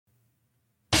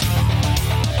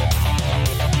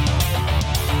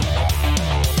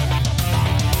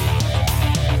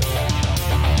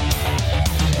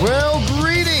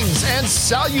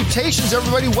Salutations,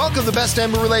 everybody. Welcome to the best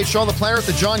movie-related show on the planet,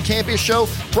 the John Campea Show,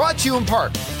 brought to you in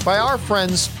part by our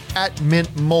friends at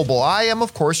Mint Mobile. I am,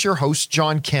 of course, your host,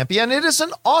 John Campea, and it is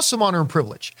an awesome honor and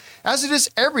privilege, as it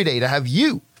is every day, to have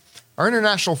you, our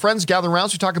international friends, gather around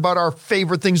to talk about our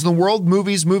favorite things in the world,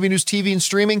 movies, movie news, TV, and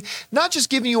streaming. Not just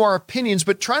giving you our opinions,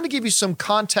 but trying to give you some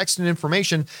context and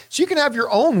information so you can have your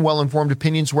own well-informed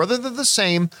opinions, whether they're the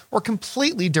same or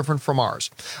completely different from ours.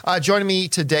 Joining me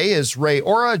today is Ray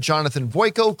Ora, Jonathan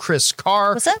Voico, Chris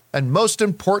Carr, What's up? And most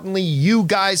importantly, you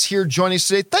guys here joining us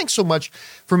today. Thanks so much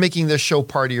for making this show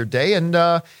part of your day. And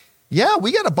yeah,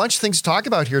 we got a bunch of things to talk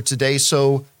about here today,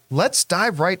 so let's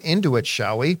dive right into it,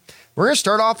 shall we? We're going to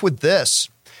start off with this.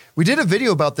 We did a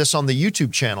video about this on the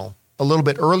YouTube channel a little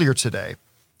bit earlier today,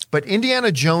 but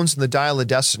Indiana Jones and the Dial of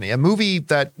Destiny, a movie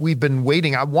that we've been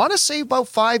waiting, I want to say about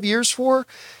 5 years for,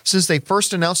 since they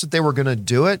first announced that they were going to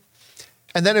do it.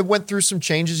 And then it went through some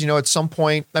changes, at some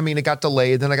point. I mean, it got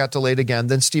delayed, then it got delayed again.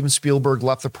 Then Steven Spielberg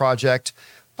left the project.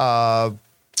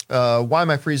 Why am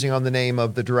I freezing on the name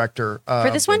of the director? For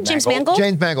this one, James Mangold?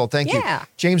 James Mangold, thank you. Yeah.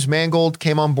 James Mangold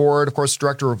came on board, of course,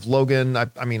 director of Logan.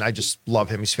 I mean, I just love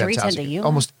him. He's fantastic. 3:10 to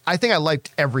You. I think I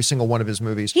liked every single one of his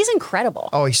movies. He's incredible.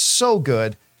 Oh, he's so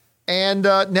good. And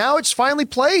now it's finally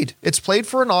played. It's played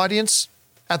for an audience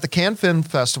at the Cannes Film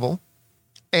Festival.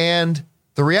 And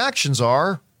the reactions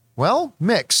are, well,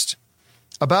 mixed.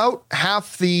 About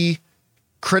half the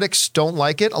critics don't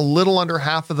like it. A little under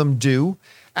half of them do.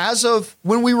 As of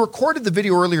when we recorded the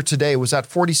video earlier today, it was at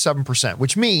 47%,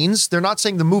 which means they're not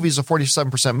saying the movie is a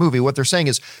 47% movie. What they're saying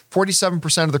is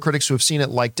 47% of the critics who have seen it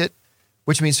liked it,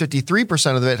 which means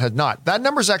 53% of it had not. That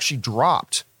number's actually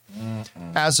dropped.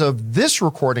 As of this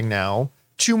recording now,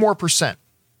 2 more percent.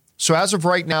 So as of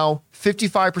right now,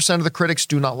 55% of the critics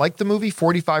do not like the movie,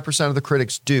 45% of the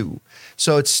critics do.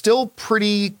 So it's still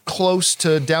pretty close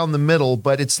to down the middle,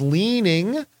 but it's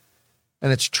leaning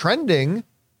and it's trending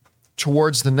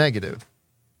towards the negative.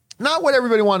 Not what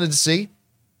everybody wanted to see.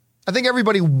 I think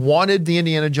everybody wanted the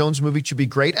Indiana Jones movie to be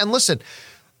great. And listen,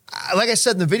 like I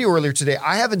said in the video earlier today,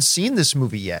 I haven't seen this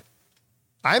movie yet.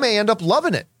 I may end up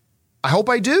loving it. I hope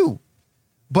I do.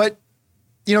 But,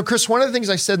 Chris, one of the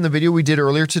things I said in the video we did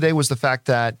earlier today was the fact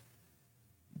that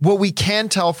what we can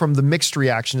tell from the mixed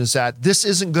reaction is that this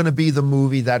isn't going to be the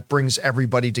movie that brings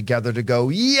everybody together to go,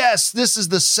 yes, this is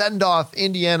the send-off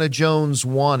Indiana Jones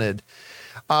wanted.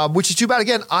 Which is too bad.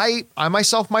 Again, I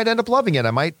myself might end up loving it.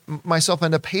 I might myself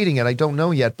end up hating it. I don't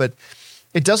know yet, but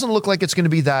it doesn't look like it's going to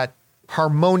be that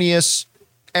harmonious,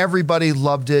 everybody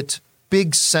loved it,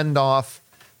 big send-off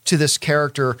to this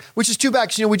character, which is too bad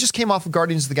because, we just came off of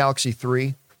Guardians of the Galaxy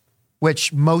 3,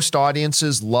 which most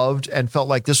audiences loved and felt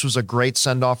like this was a great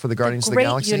send-off for the Guardians of the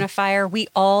Galaxy. Great unifier. We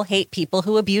all hate people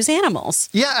who abuse animals.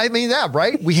 Yeah, I mean that,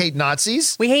 right? We hate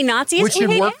Nazis. We hate Nazis. Which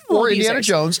should work for Indiana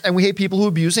Jones, and we hate people who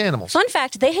abuse animals. Fun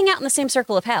fact, they hang out in the same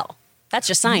circle of hell. That's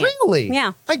just science. Really?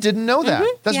 Yeah. I didn't know that.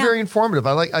 That's yeah. very informative.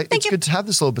 It's good to have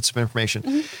this little bits of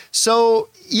information. So,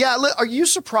 yeah, are you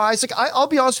surprised? Like, I'll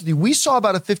be honest with you. We saw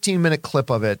about a 15-minute clip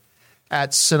of it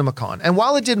at CinemaCon. And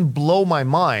while it didn't blow my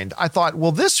mind, I thought,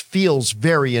 well, this feels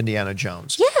very Indiana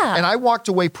Jones. Yeah. And I walked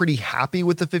away pretty happy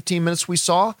with the 15 minutes we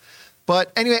saw.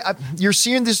 But anyway, you're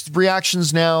seeing these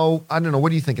reactions now. I don't know.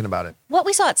 What are you thinking about it? What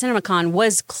we saw at CinemaCon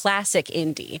was classic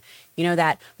indie.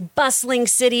 That bustling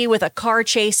city with a car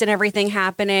chase and everything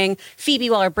happening.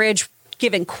 Phoebe Waller-Bridge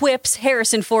giving quips.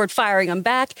 Harrison Ford firing them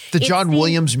back. The John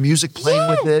Williams music playing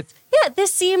with it. Yeah,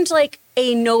 this seemed like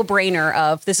a no-brainer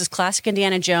of this is classic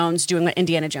Indiana Jones doing what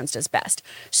Indiana Jones does best.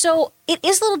 So it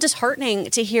is a little disheartening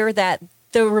to hear that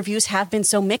the reviews have been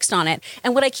so mixed on it.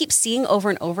 And what I keep seeing over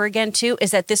and over again, too,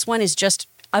 is that this one is just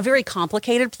a very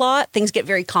complicated plot. Things get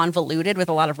very convoluted with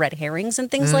a lot of red herrings and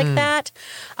things like that.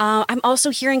 I'm also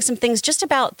hearing some things just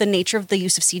about the nature of the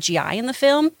use of CGI in the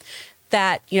film.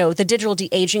 That, the digital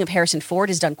de-aging of Harrison Ford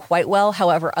is done quite well.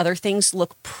 However, other things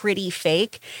look pretty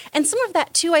fake. And some of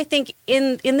that, too, I think,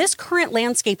 in this current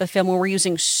landscape of film where we're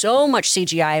using so much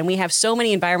CGI and we have so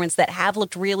many environments that have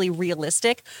looked really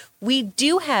realistic, we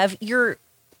do have your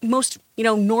most,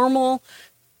 normal,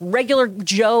 regular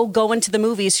Joe going to the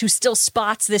movies who still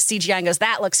spots this CGI and goes,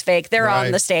 that looks fake. They're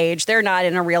on the stage. They're not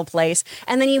in a real place.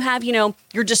 And then you have, your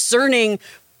discerning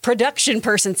production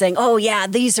person saying, oh, yeah,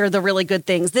 these are the really good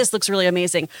things. This looks really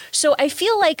amazing. So I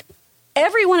feel like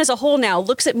everyone as a whole now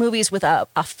looks at movies with a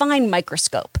fine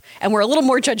microscope, and we're a little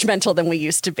more judgmental than we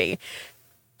used to be.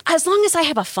 As long as I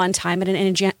have a fun time at an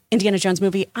Indiana Jones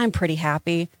movie, I'm pretty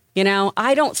happy.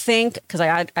 I don't think, because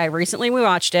I recently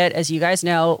watched it, as you guys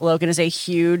know, Logan is a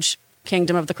huge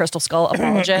Kingdom of the Crystal Skull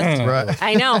apologist. Right.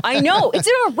 I know. It's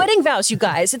in our wedding vows, you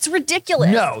guys. It's ridiculous.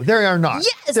 No, they are not.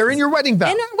 Yes. They're in your wedding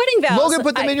vows. In our wedding vows. Logan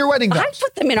put them in your wedding vows. I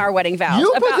put them in our wedding vows.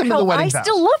 You put about them in how the wedding I vows.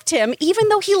 still loved him, even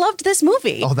though he loved this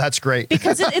movie. Oh, that's great.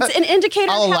 Because it's an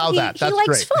indicator I'll of allow how that. he That's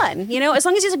likes great. fun. You know, as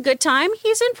long as he's a good time,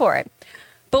 he's in for it.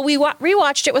 But we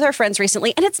rewatched it with our friends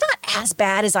recently, and it's not as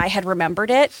bad as I had remembered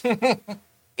it.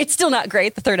 It's still not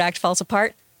great. The third act falls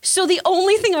apart. So the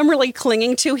only thing I'm really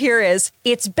clinging to here is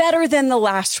it's better than the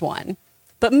last one.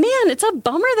 But man, it's a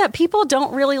bummer that people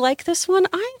don't really like this one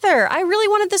either. I really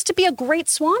wanted this to be a great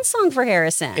swan song for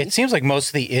Harrison. It seems like most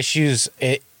of the issues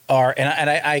are, and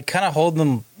I kind of hold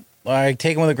them, I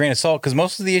take them with a grain of salt, because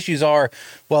most of the issues are,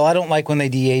 well, I don't like when they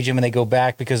de-age him and they go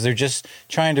back because they're just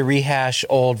trying to rehash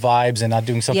old vibes and not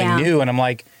doing something new. And I'm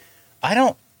like, I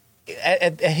don't,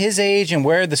 at his age and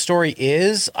where the story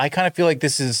is, I kind of feel like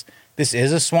this is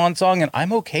a swan song, and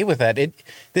I'm okay with that.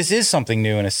 This is something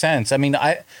new in a sense. I mean,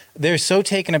 they're so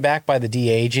taken aback by the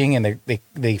de-aging, and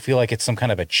they feel like it's some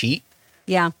kind of a cheat.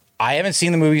 Yeah. I haven't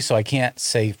seen the movie, so I can't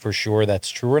say for sure that's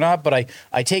true or not, but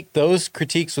I take those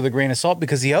critiques with a grain of salt,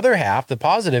 because the other half, the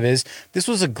positive, is this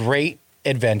was a great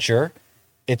adventure.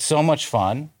 It's so much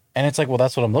fun. And it's like, well,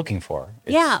 that's what I'm looking for.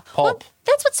 It's pulp. Well,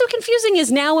 that's what's so confusing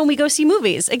is now when we go see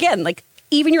movies, again, like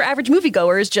even your average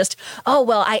moviegoer is just, oh,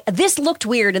 well, this looked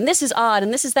weird and this is odd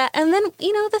and this is that. And then,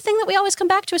 you know, the thing that we always come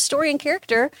back to is story and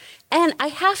character. And I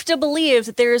have to believe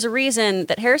that there is a reason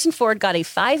that Harrison Ford got a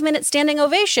 5-minute standing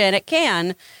ovation at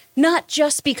Cannes, not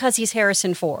just because he's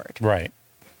Harrison Ford. Right.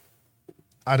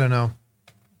 I don't know.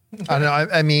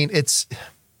 I mean,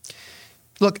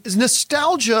 look,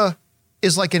 nostalgia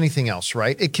is like anything else,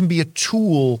 right? It can be a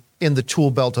tool in the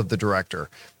tool belt of the director.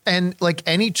 And like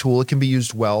any tool, it can be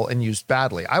used well and used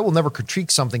badly. I will never critique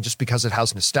something just because it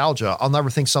has nostalgia. I'll never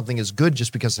think something is good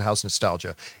just because it has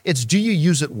nostalgia. It's, do you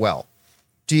use it well?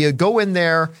 Do you go in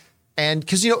there and,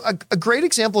 because, you know, a great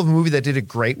example of a movie that did it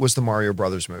great was the Mario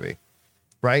Brothers movie,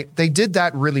 right? They did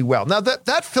that really well. Now,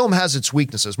 that film has its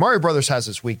weaknesses. Mario Brothers has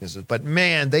its weaknesses, but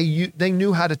man, they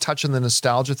knew how to touch on the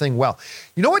nostalgia thing well.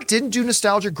 You know what didn't do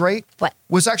nostalgia great? What?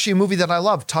 Was actually a movie that I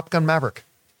loved, Top Gun Maverick.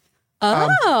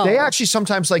 Oh. They actually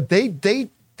sometimes, like, they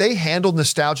handled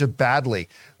nostalgia badly.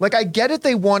 Like, I get it.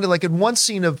 They wanted, like, in one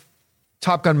scene of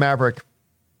Top Gun Maverick,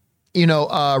 you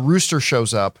know, Rooster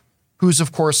shows up, who's,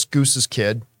 of course, Goose's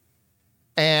kid.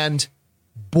 And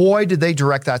boy, did they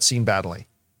direct that scene badly.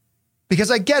 Because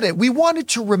I get it. We wanted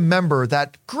to remember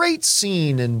that great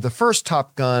scene in the first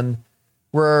Top Gun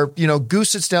where, you know,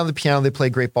 Goose sits down at the piano, they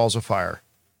play Great Balls of Fire.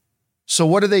 So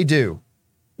what do?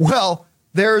 Well,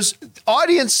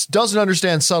 audience doesn't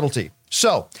understand subtlety.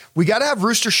 So we got to have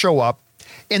Rooster show up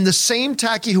in the same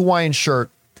tacky Hawaiian shirt,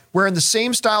 wearing the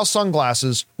same style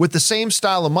sunglasses with the same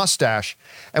style of mustache.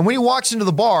 And when he walks into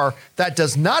the bar, that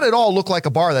does not at all look like a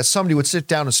bar that somebody would sit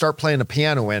down and start playing the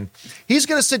piano in. He's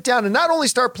going to sit down and not only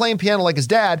start playing piano like his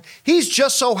dad, he's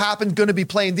just so happened going to be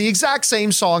playing the exact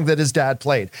same song that his dad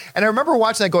played. And I remember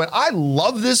watching that going, I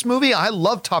love this movie. I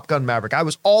love Top Gun Maverick. I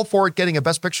was all for it getting a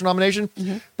Best Picture nomination,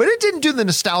 but it didn't do the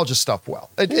nostalgia stuff well.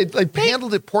 It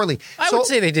handled it poorly. I would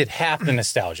say they did half the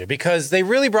nostalgia, because they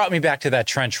really brought me back to that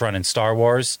trench run in Star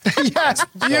Wars. Yes,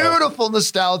 beautiful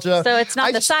nostalgia. So it's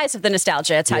not the size of the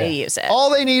nostalgia, it's how you use it.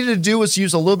 All they needed to do was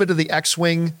use a little bit of the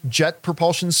X-Wing jet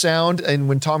propulsion sound, and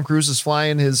when Tom Cruise is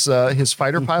flying his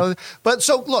fighter pilot. But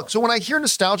so when I hear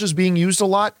nostalgia is being used a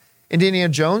lot in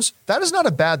Indiana Jones, that is not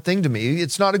a bad thing to me.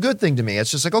 It's not a good thing to me. It's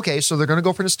just like, okay, so they're going to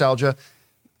go for nostalgia.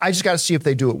 I just got to see if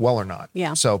they do it well or not.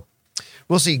 Yeah. So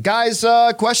we'll see. Guys,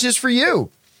 question is for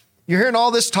you. You're hearing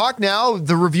all this talk now.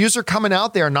 The reviews are coming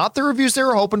out. They are not the reviews they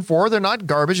were hoping for. They're not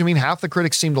garbage. I mean, half the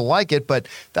critics seem to like it, but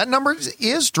that number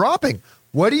is dropping.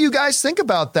 What do you guys think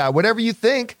about that? Whatever you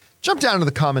think, jump down to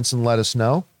the comments and let us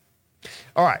know.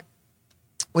 All right.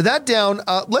 With that down,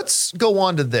 let's go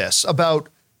on to this about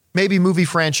maybe movie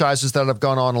franchises that have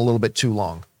gone on a little bit too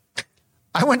long.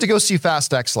 I went to go see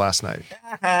Fast X last night.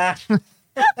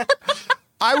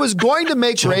 I was going to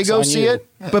make Ray go see it,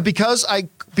 but because of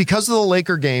the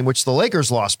Laker game, which the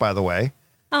Lakers lost, by the way.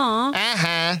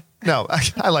 Aw. No,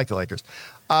 I like the Lakers.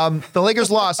 The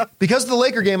Lakers lost. Because of the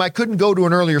Laker game, I couldn't go to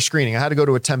an earlier screening. I had to go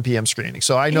to a 10 p.m. screening.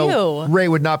 So I know Ew. Ray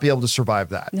would not be able to survive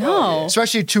that. No.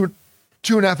 Especially a two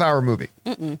and a half hour movie.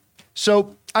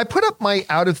 So I put up my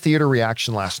out of theater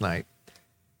reaction last night.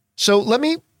 So let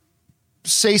me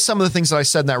say some of the things that I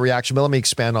said in that reaction, but let me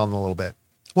expand on them a little bit.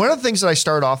 One of the things that I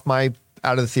started off my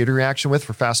out of the theater reaction with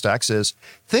for Fast X is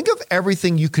think of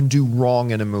everything you can do wrong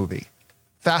in a movie.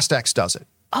 Fast X does it.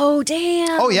 Oh,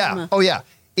 damn. Oh, yeah.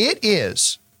 It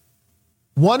is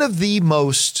one of the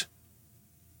most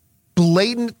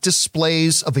blatant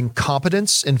displays of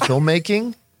incompetence in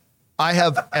filmmaking I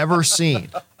have ever seen.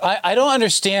 I don't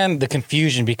understand the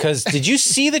confusion because did you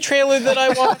see the trailer that I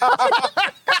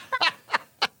watched?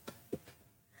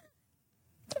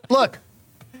 Look,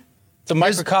 It's a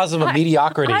microcosm of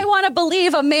mediocrity. I want to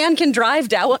believe a man can drive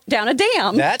down a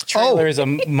dam. That trailer is a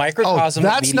microcosm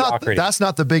of mediocrity. That's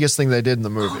not the biggest thing they did in the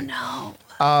movie. Oh,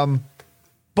 no.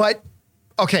 But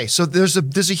okay, so there's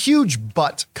a huge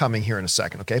but coming here in a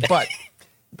second. Okay, but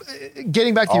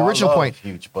getting back to the original point,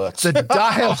 huge butts. the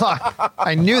dialogue.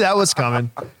 I knew that was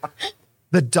coming.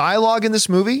 The dialogue in this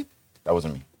movie That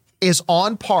wasn't me. is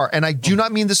on par, and I do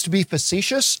not mean this to be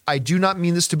facetious. I do not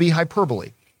mean this to be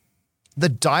hyperbole. The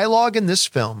dialogue in this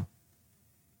film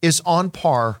is on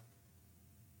par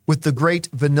with the great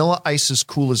Vanilla Ice's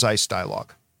Cool as Ice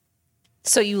dialogue.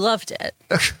 So you loved it.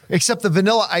 Except the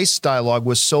Vanilla Ice dialogue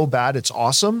was so bad, it's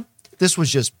awesome. This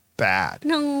was just bad.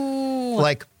 No.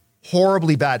 Like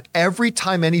horribly bad. Every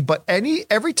time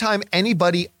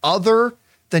anybody other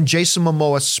than Jason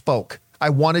Momoa spoke, I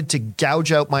wanted to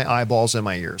gouge out my eyeballs and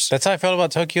my ears. That's how I felt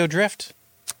about Tokyo Drift.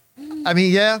 I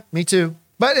mean, yeah, me too.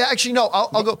 But actually, no,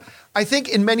 I'll go. I think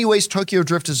in many ways, Tokyo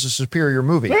Drift is a superior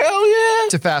movie Hell yeah.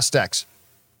 to Fast X.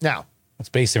 Now, It's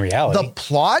based in reality. the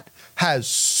plot has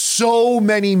so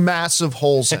many massive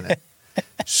holes in it.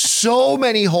 So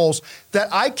many holes that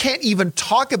I can't even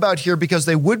talk about here because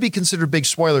they would be considered big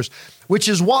spoilers, which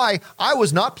is why I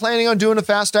was not planning on doing a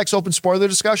Fast X open spoiler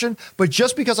discussion. But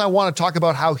just because I want to talk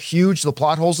about how huge the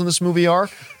plot holes in this movie are,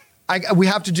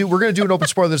 we're going to do an open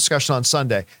spoiler discussion on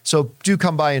Sunday. So do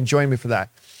come by and join me for that.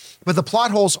 But the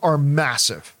plot holes are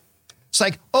massive. It's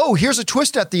like, oh, here's a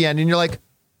twist at the end. And you're like,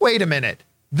 wait a minute.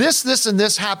 This, and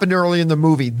this happened early in the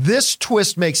movie. This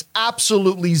twist makes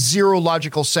absolutely zero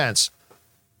logical sense.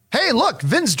 Hey, look,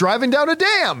 Vin's driving down a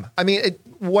dam. I mean,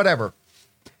 whatever.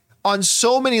 On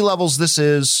so many levels, this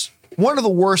is one of the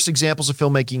worst examples of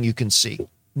filmmaking you can see.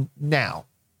 Now,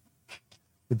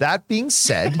 with that being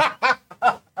said,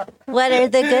 What are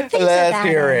the good things Let's about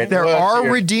hear it. there Let's are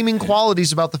hear it. redeeming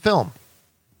qualities about the film.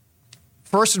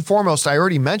 First and foremost, I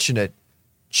already mentioned it.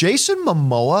 Jason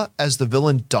Momoa as the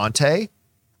villain Dante,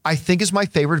 I think is my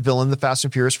favorite villain the Fast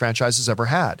and Furious franchise has ever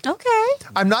had. Okay.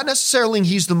 I'm not necessarily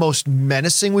he's the most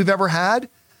menacing we've ever had.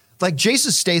 Like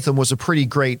Jason Statham was a pretty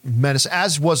great menace,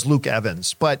 as was Luke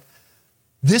Evans. But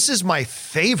this is my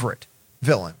favorite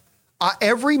villain.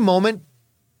 Every moment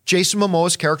Jason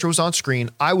Momoa's character was on screen,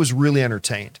 I was really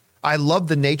entertained. I love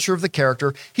the nature of the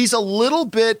character. He's a little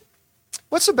bit,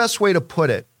 what's the best way to put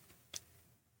it?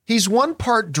 He's one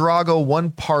part Drago,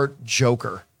 one part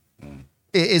Joker.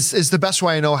 Is the best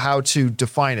way I know how to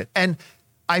define it. And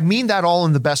I mean that all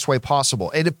in the best way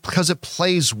possible. Because it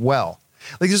plays well.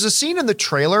 Like there's a scene in the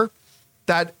trailer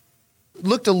that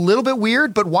looked a little bit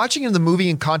weird, but watching in the movie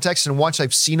in context and once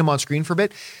I've seen him on screen for a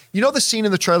bit, you know the scene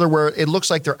in the trailer where it looks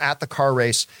like they're at the car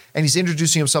race and he's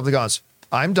introducing himself to goes,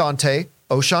 I'm Dante,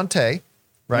 Oshante,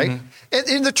 right? And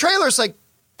in the trailer, it's like,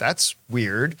 that's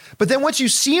weird. But then once you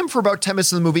see him for about 10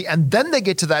 minutes in the movie and then they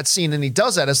get to that scene and he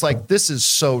does that, it's like, this is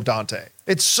so Dante.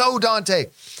 It's so Dante.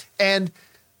 And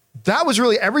that was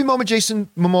really every moment Jason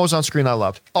Momoa's on screen I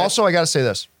loved. Also, I got to say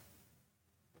this.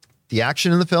 The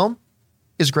action in the film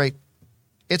is great.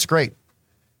 It's great.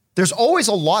 There's always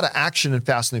a lot of action in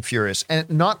Fast and the Furious, and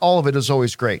not all of it is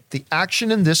always great. The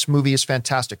action in this movie is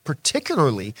fantastic,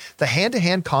 particularly the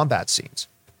hand-to-hand combat scenes.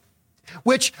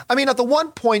 Which, I mean, at the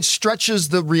one point stretches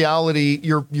the reality,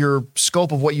 your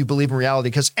scope of what you believe in reality,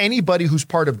 because anybody who's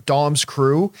part of Dom's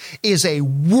crew is a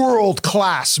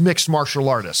world-class mixed martial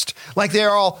artist. Like they're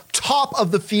all top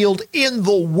of the field in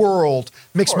the world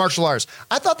mixed martial artists.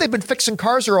 I thought they've been fixing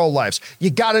cars their whole lives. You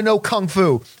got to know Kung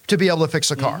Fu to be able to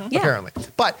fix a car, apparently.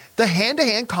 But the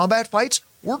hand-to-hand combat fights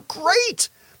were great.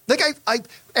 Like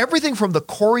everything from the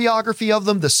choreography of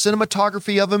them, the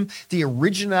cinematography of them, the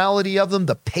originality of them,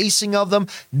 the pacing of them.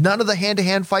 None of the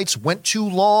hand-to-hand fights went too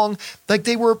long. Like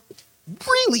they were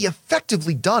really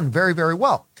effectively done very, very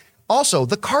well. Also,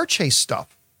 the car chase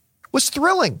stuff was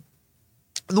thrilling.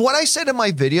 What I said in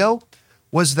my video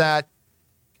was that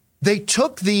they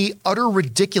took the utter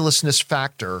ridiculousness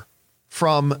factor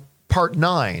from Part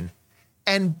 9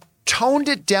 and toned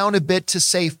it down a bit to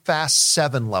say Fast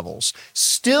 7 levels.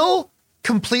 Still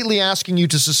completely asking you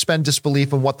to suspend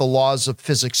disbelief in what the laws of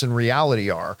physics and reality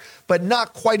are, but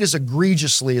not quite as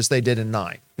egregiously as they did in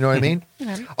 9. You know what I mean?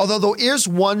 Although there is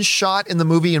one shot in the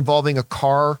movie involving a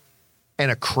car and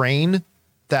a crane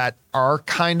that are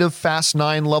kind of Fast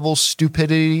 9 level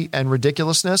stupidity and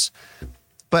ridiculousness.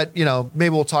 But, you know,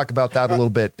 maybe we'll talk about that a little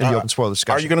bit in the open spoiler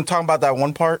discussion. Are you going to talk about that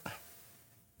one part?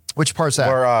 Which part's that?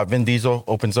 Where Vin Diesel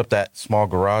opens up that small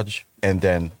garage. and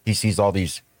then he sees all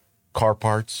these car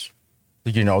parts,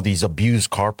 these abused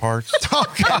car parts.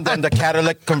 And then the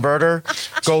catalytic converter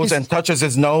goes and touches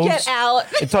his nose. Get out.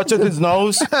 It touches his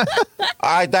nose.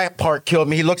 That part killed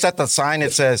me. He looks at the sign.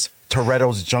 It says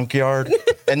Toretto's Junkyard.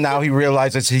 And now he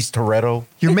realizes he's Toretto.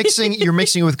 You're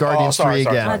mixing with Guardians 3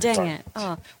 again. Oh, dang it.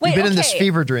 Oh. Wait, You've been in this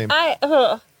fever dream. I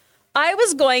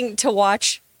was going to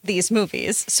watch these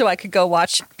movies so I could go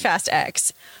watch Fast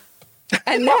X.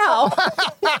 And now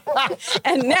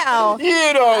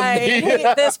You don't I need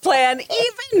hate this plan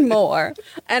even more.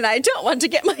 And I don't want to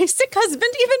get my sick husband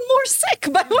even more sick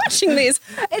by watching these.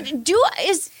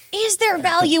 Is there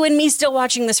value in me still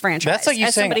watching this franchise? That's like you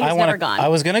as saying somebody who's never gone. I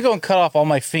was going to go and cut off all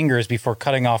my fingers before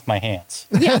cutting off my hands.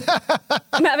 Yeah.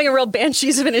 I'm having a real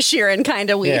Banshees of Inisherin kind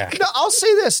of week. Yeah. No, I'll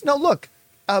say this. No, look,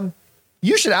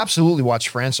 you should absolutely watch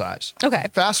franchise. Okay.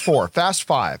 Fast 4, Fast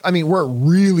 5. I mean, where it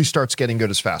really starts getting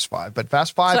good is Fast 5. But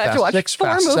Fast 5, So I have to Fast watch 6, 4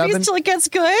 Fast movies 7. till it gets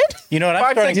good? You know what? I'm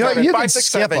 5, starting. 6, 7, you can 5, 6,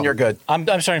 skip 7. them. You're good. I'm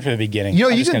starting from the beginning. You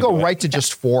I'm just can gonna go do it. right to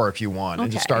just 4 if you want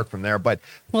and just Okay. start from there. But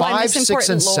Well, I 5, miss 6, important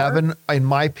and lore. 7, in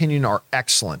my opinion, are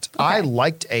excellent. I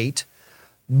liked 8.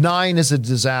 9 is a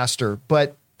disaster.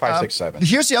 But 5, 6, 7.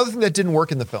 Here's the other thing that didn't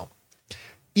work in the film.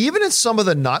 Even in some of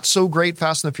the not so great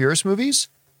Fast and the Furious movies,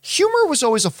 humor was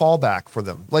always a fallback for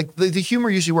them. Like the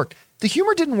humor usually worked. The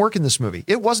humor didn't work in this movie.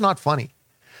 It was not funny.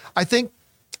 I think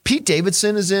Pete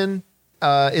Davidson is in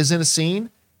a scene,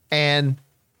 and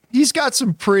he's got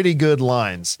some pretty good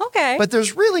lines. Okay. But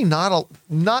there's really not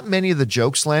many of the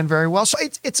jokes land very well. So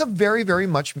it's a very, very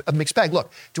much a mixed bag.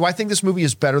 Look, do I think this movie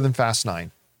is better than Fast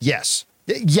 9? Yes.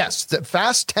 Yes,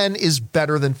 Fast 10 is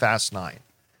better than Fast 9.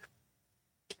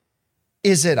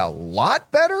 Is it a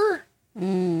lot better?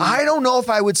 I don't know if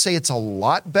I would say it's a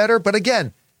lot better, but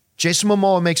again, Jason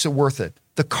Momoa makes it worth it.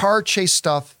 The car chase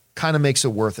stuff kind of makes it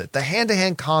worth it. The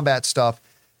hand-to-hand combat stuff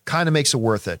kind of makes it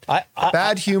worth it.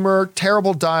 Bad humor,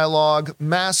 terrible dialogue,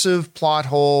 massive plot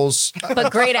holes.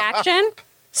 But great action?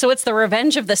 So it's the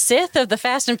Revenge of the Sith of the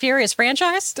Fast and Furious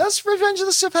franchise? Does Revenge of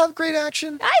the Sith have great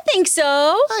action? I think so.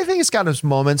 I think it's got its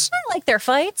moments. I like their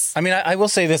fights. I mean, I will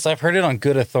say this. I've heard it on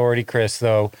good authority, Chris,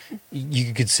 though. You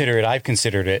could consider it. I've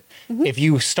considered it. If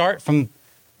you start from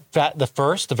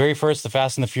the very first, the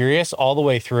Fast and the Furious, all the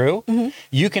way through,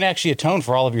 you can actually atone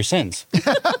for all of your sins.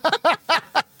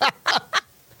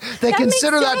 They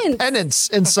consider makes that sense. penance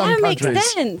in some That countries.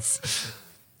 makes sense.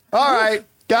 All right,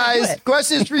 guys,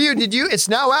 questions for you. It's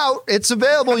now out. It's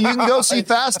available. You can go see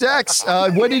Fast X.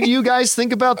 What did you guys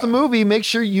think about the movie? Make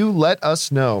sure you let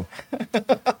us know.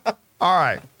 All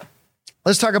right.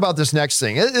 Let's talk about this next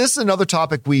thing. This is another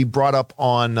topic we brought up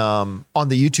on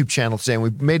the YouTube channel today, and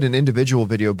we made an individual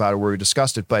video about it where we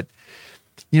discussed it. But,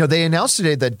 they announced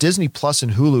today that Disney Plus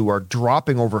and Hulu are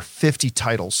dropping over 50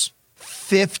 titles.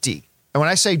 50. And when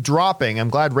I say dropping, I'm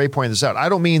glad Ray pointed this out. I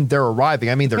don't mean they're arriving.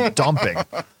 I mean they're dumping.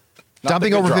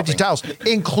 Dumping over 50 titles,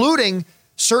 including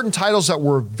certain titles that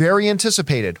were very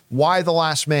anticipated. Why the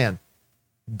Last Man?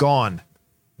 Gone.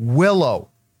 Willow,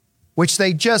 which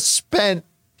they just spent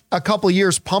a couple of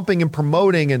years pumping and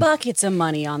promoting. And Buckets of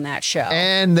money on that show.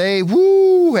 and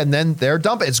then they're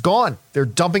dumping. It's gone. They're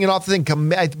dumping it off the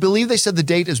thing. I believe they said the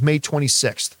date is May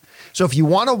 26th. So if you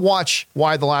want to watch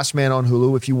Why the Last Man on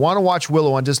Hulu, if you want to watch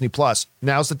Willow on Disney Plus,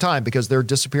 now's the time because they're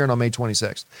disappearing on May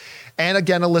 26th. And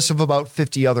again, a list of about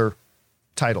 50 other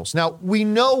titles. Now, we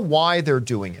know why they're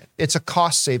doing it. It's a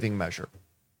cost-saving measure.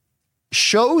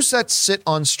 Shows that sit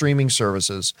on streaming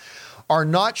services are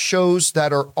not shows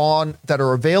that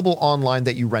are available online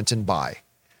that you rent and buy.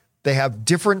 They have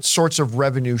different sorts of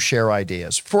revenue share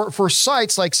ideas. For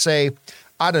sites like, say,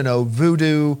 I don't know,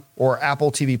 Vudu or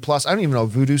Apple TV Plus. I don't even know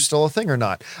if Vudu's still a thing or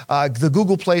not. The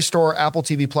Google Play Store, Apple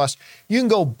TV Plus, you can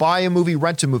go buy a movie,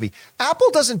 rent a movie.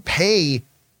 Apple doesn't pay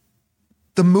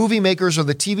the movie makers or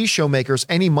the TV show makers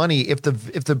any money if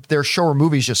their show or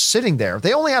movie is just sitting there.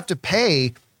 They only have to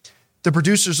pay the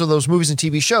producers of those movies and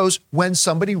TV shows when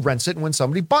somebody rents it and when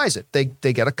somebody buys it. They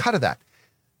get a cut of that.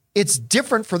 It's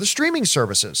different for the streaming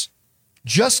services.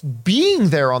 Just being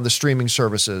there on the streaming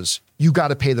services, you got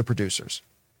to pay the producers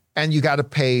and you got to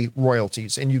pay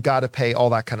royalties and you got to pay all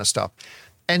that kind of stuff.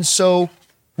 And so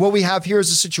what we have here is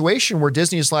a situation where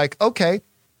Disney is like, okay,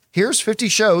 here's 50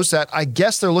 shows that I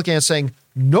guess they're looking at saying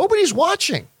nobody's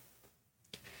watching.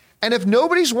 And if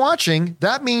nobody's watching,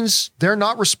 that means they're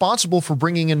not responsible for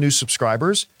bringing in new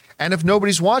subscribers. And if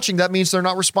nobody's watching, that means they're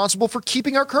not responsible for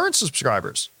keeping our current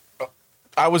subscribers.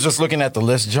 I was just looking at the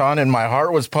list, John, and my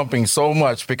heart was pumping so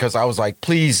much because I was like,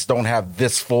 please don't have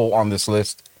this full on this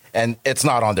list. and it's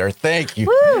not on there. Thank you,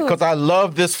 because I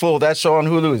love this fool. That show on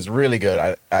Hulu is really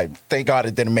good. I thank God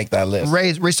it didn't make that list.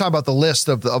 Ray's talking about the list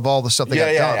of all the stuff they got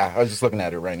done. Yeah. I was just looking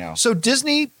at it right now. So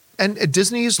Disney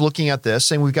is looking at this,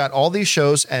 saying we've got all these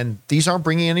shows, and these aren't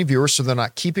bringing any viewers, so they're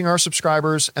not keeping our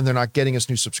subscribers, and they're not getting us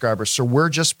new subscribers. So we're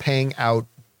just paying out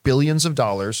billions of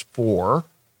dollars for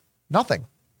nothing.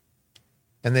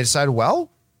 And they decided, well,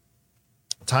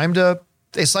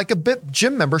 it's like a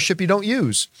gym membership you don't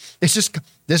use. This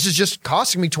is just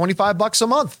costing me $25 a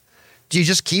month. Do you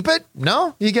just keep it?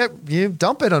 No, you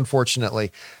dump it,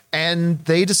 unfortunately. And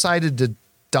they decided to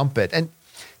dump it. And,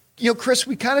 Chris,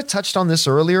 we kind of touched on this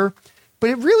earlier, but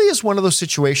it really is one of those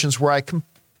situations where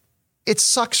it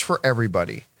sucks for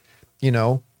everybody.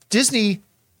 Disney,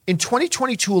 in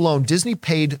 2022 alone, Disney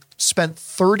spent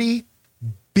 $30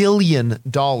 billion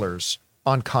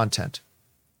on content.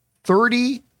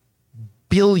 $30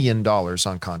 billion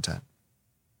on content.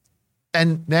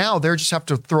 And now they just have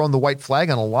to throw in the white flag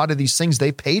on a lot of these things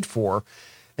they paid for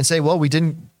and say, well, we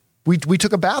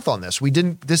took a bath on this.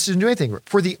 This didn't do anything.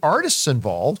 For the artists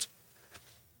involved,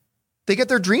 they get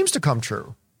their dreams to come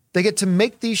true. They get to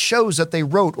make these shows that they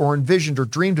wrote or envisioned or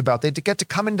dreamed about. They get to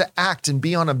come into act and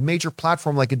be on a major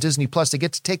platform like a Disney Plus. They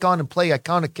get to take on and play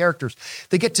iconic characters.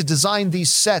 They get to design these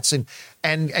sets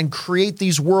and create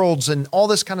these worlds and all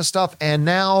this kind of stuff. And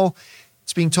now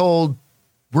it's being told,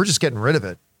 we're just getting rid of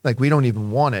it. Like, we don't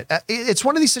even want it. It's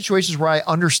one of these situations where I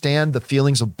understand the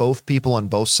feelings of both people on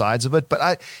both sides of it.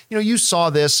 But you saw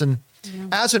this, and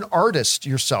as an artist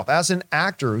yourself, as an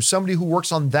actor, somebody who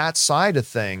works on that side of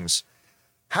things,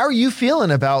 how are you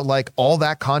feeling about like all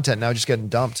that content now just getting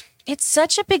dumped? It's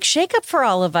such a big shakeup for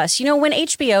all of us. When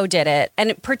HBO did it,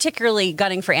 and particularly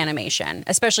gunning for animation,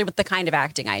 especially with the kind of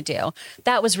acting I do,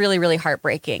 that was really, really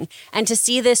heartbreaking. And to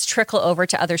see this trickle over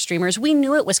to other streamers, we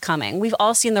knew it was coming. We've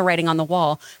all seen the writing on the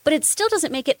wall, but it still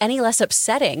doesn't make it any less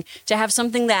upsetting to have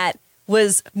something that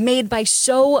was made by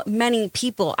so many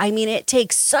people. I mean, it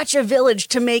takes such a village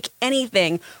to make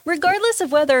anything. Regardless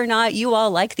of whether or not you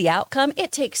all like the outcome, it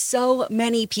takes so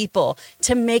many people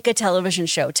to make a television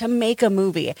show, to make a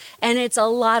movie. And it's a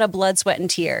lot of blood, sweat, and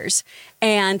tears.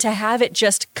 And to have it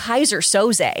just Kaiser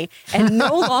Soze and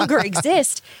no longer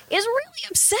exist is really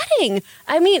upsetting.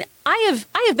 I mean, I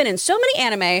have been in so many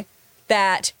anime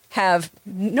that have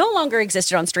no longer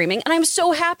existed on streaming. And I'm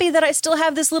so happy that I still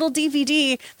have this little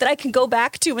DVD that I can go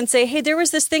back to and say, hey, there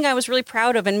was this thing I was really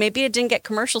proud of, and maybe it didn't get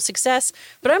commercial success,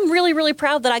 but I'm really, really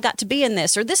proud that I got to be in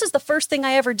this, or this is the first thing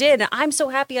I ever did. And I'm so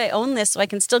happy I own this, so I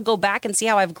can still go back and see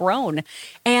how I've grown.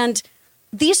 And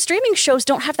these streaming shows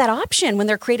don't have that option when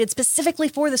they're created specifically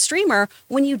for the streamer,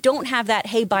 when you don't have that,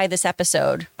 hey, buy this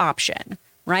episode option,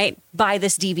 right? Buy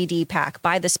this DVD pack,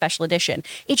 buy this special edition.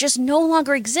 It just no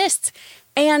longer exists.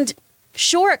 And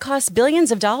sure, it costs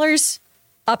billions of dollars,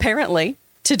 apparently,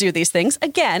 to do these things.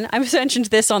 Again, I've mentioned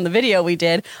this on the video we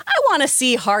did. I want to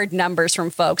see hard numbers from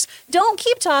folks. Don't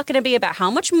keep talking to me about how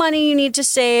much money you need to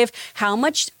save, how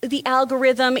much the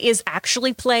algorithm is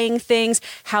actually playing things,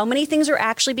 how many things are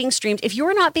actually being streamed. If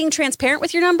you're not being transparent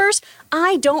with your numbers,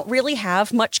 I don't really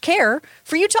have much care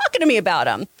for you talking to me about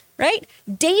them, right?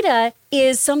 Data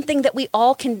is something that we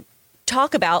all can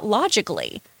talk about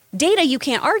logically. Data you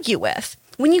can't argue with.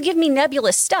 When you give me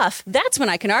nebulous stuff, that's when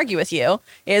I can argue with you,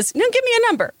 is, no, give me a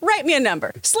number, write me a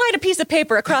number, slide a piece of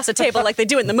paper across a table like they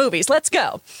do in the movies, let's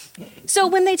go. So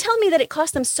when they tell me that it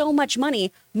costs them so much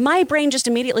money, my brain just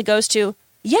immediately goes to,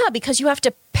 yeah, because you have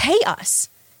to pay us.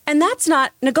 And that's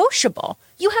not negotiable.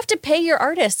 You have to pay your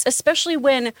artists, especially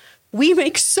when we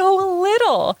make so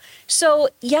little. So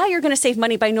yeah, you're going to save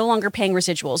money by no longer paying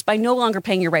residuals, by no longer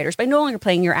paying your writers, by no longer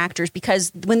paying your actors,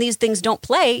 because when these things don't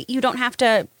play, you don't have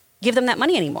to give them that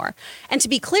money anymore. And to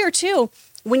be clear too,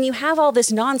 when you have all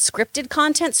this non-scripted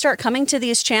content start coming to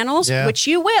these channels, which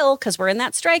you will, because we're in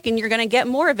that strike and you're going to get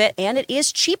more of it, and it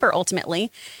is cheaper ultimately.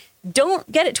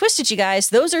 Don't get it twisted, you guys.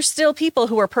 Those are still people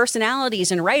who are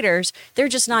personalities and writers. They're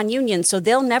just non-union, so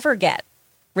they'll never get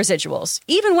residuals.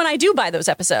 Even when I do buy those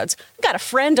episodes. I've got a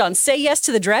friend on Say Yes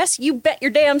to the Dress. You bet your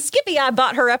damn Skippy I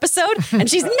bought her episode, and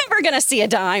she's never going to see a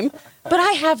dime. But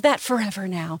I have that forever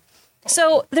now.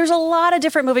 So there's a lot of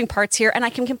different moving parts here, and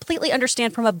I can completely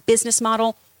understand from a business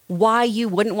model why you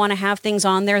wouldn't want to have things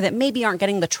on there that maybe aren't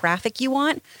getting the traffic you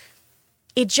want.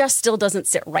 It just still doesn't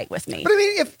sit right with me. But I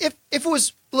mean, if it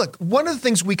was, look, one of the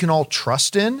things we can all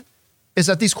trust in is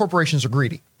that these corporations are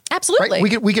greedy. Absolutely.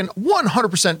 Right? We can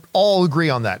 100% all agree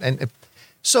on that. And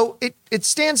so it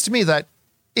stands to me that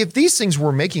if these things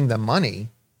were making them money,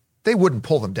 they wouldn't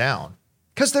pull them down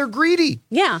because they're greedy.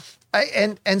 Yeah.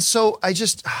 And so I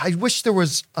wish there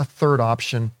was a third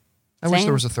option. I wish Same.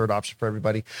 there was a third option for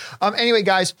everybody. Anyway,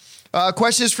 guys,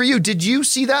 question is for you. Did you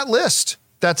see that list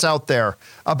that's out there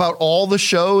about all the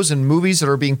shows and movies that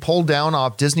are being pulled down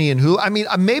off Disney and Hulu? I mean,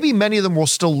 maybe many of them will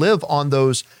still live on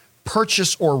those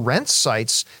purchase or rent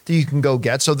sites that you can go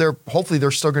get. So hopefully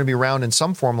they're still going to be around in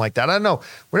some form like that. I don't know.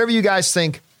 Whatever you guys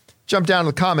think, jump down in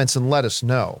the comments and let us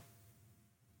know.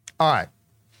 All right.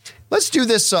 Let's do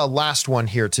this last one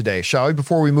here today, shall we?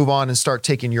 Before we move on and start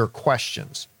taking your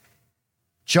questions.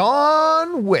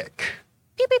 John Wick.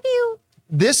 Pew, pew, pew.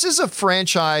 This is a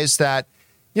franchise that,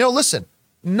 listen,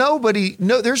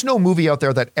 there's no movie out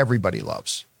there that everybody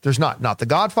loves. There's not The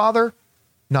Godfather,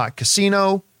 not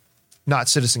Casino, not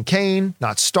Citizen Kane,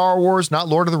 not Star Wars, not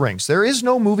Lord of the Rings. There is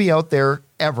no movie out there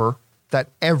ever that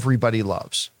everybody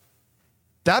loves.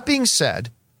 That being said,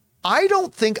 I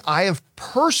don't think I have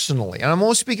personally, and I'm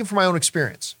only speaking from my own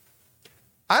experience,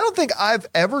 I don't think I've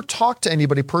ever talked to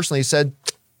anybody personally who said,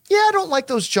 yeah, I don't like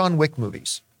those John Wick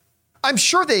movies. I'm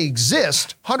sure they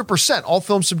exist, 100%. All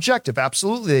films subjective.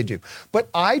 Absolutely they do. But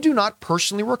I do not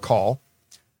personally recall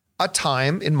a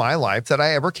time in my life that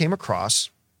I ever came across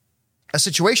a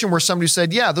situation where somebody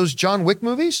said, yeah, those John Wick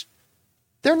movies,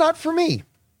 they're not for me.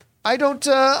 I don't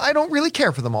really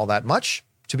care for them all that much,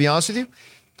 to be honest with you.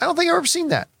 I don't think I've ever seen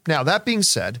that. Now, that being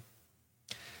said,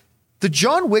 the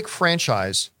John Wick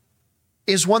franchise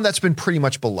is one that's been pretty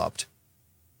much beloved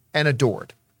and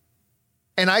adored.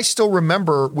 And I still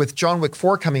remember with John Wick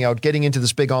 4 coming out, getting into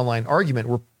this big online argument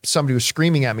where somebody was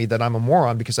screaming at me that I'm a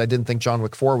moron because I didn't think John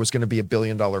Wick 4 was going to be a $1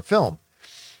 billion film.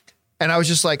 And I was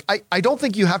just like, I don't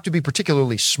think you have to be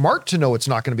particularly smart to know it's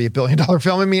not going to be a $1 billion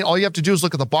film. I mean, all you have to do is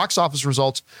look at the box office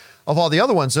results of all the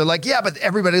other ones. They're like, yeah, but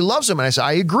everybody loves them. And I said,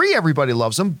 I agree, everybody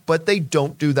loves them, but they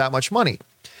don't do that much money.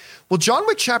 Well, John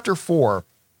Wick Chapter 4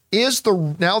 is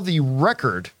now the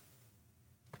record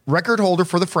holder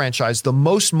for the franchise, the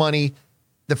most money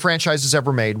the franchise has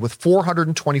ever made, with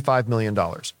 $425 million,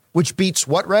 which beats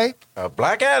what, Ray?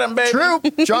 Black Adam, baby. True.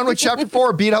 John Wick Chapter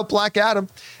 4 beat out Black Adam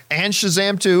and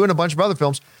Shazam 2 and a bunch of other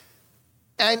films.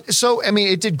 And so, I mean,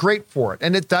 it did great for it.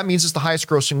 And that means it's the highest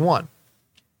grossing one.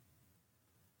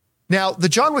 Now, the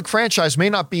John Wick franchise may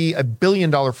not be a $1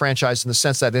 billion franchise in the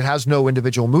sense that it has no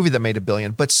individual movie that made $1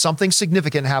 billion, but something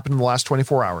significant happened in the last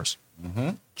 24 hours. Mm-hmm.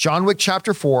 John Wick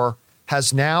Chapter 4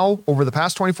 has now, over the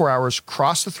past 24 hours,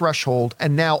 crossed the threshold,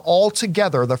 and now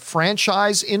altogether, the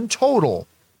franchise in total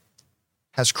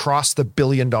has crossed the $1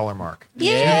 billion mark.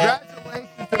 Yeah.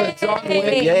 Congratulations to the John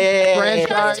Wick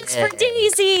franchise. Justice for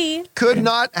Daisy. Could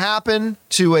not happen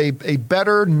to a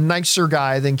better, nicer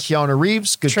guy than Keanu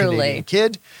Reeves, good Truly. Canadian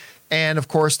kid. And, of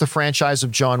course, the franchise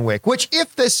of John Wick, which,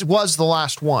 if this was the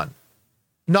last one,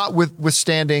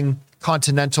 notwithstanding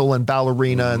Continental and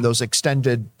Ballerina and those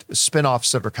extended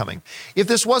spin-offs that are coming. If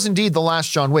this was indeed the last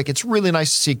John Wick, it's really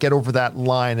nice to see it get over that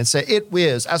line and say it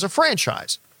is, as a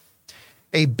franchise,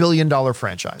 a $1 billion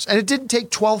franchise. And it didn't take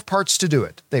 12 parts to do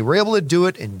it. They were able to do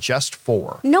it in just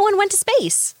 4. No one went to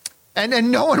space. And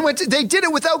no one they did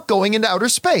it without going into outer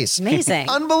space. Amazing.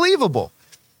 Unbelievable.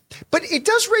 But it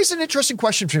does raise an interesting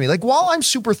question for me. Like, while I'm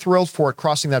super thrilled for it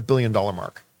crossing that $1 billion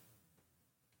mark,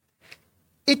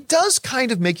 it does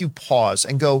kind of make you pause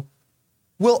and go,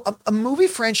 well, a movie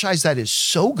franchise that is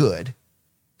so good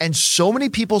and so many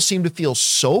people seem to feel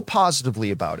so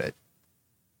positively about it,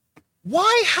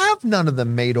 why have none of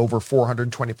them made over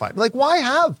 425? Like, why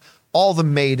have all of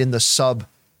them made in the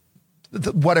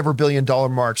whatever $1 billion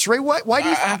marks, right? Why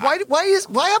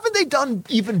haven't they done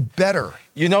even better?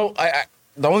 You know,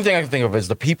 the only thing I can think of is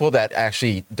the people that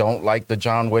actually don't like the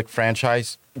John Wick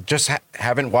franchise just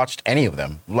haven't watched any of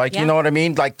them. Like, you know what I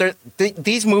mean? Like,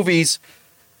 these movies,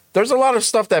 there's a lot of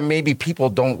stuff that maybe people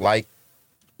don't like.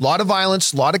 A lot of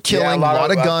violence, a lot of killing, a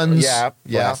lot of guns.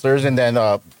 Blasters, and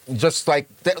then just like,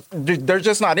 they're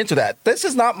just not into that. This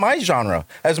is not my genre.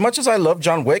 As much as I love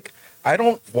John Wick, I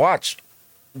don't watch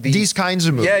these kinds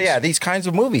of movies. Yeah, these kinds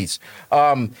of movies.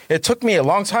 It took me a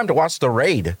long time to watch The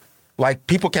Raid. Like,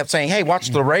 people kept saying, hey, watch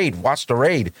The Raid, watch The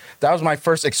Raid. That was my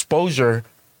first exposure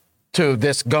to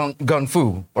this gun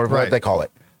fu, or what they call it.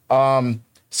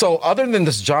 So other than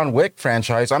this John Wick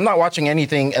franchise, I'm not watching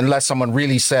anything unless someone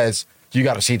really says, you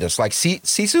got to see this. Like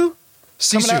Sisu?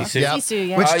 Sisu,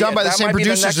 yeah. Which is done by the that same might be the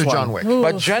producers next of one. John Wick. Ooh.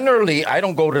 But generally, I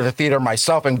don't go to the theater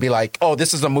myself and be like, oh,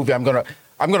 this is a movie I'm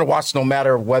gonna watch no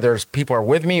matter whether people are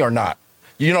with me or not.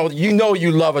 You know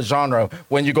you love a genre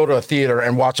when you go to a theater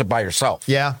and watch it by yourself.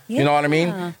 Yeah. You know what I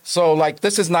mean? So, like,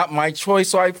 this is not my choice.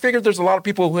 So I figured there's a lot of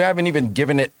people who haven't even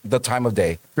given it the time of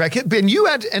day. Right. And you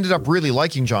ended up really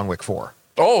liking John Wick 4.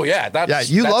 Oh yeah, that's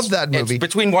you love that movie. It's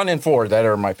between 1 and 4 that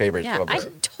are my favorites. Yeah, of I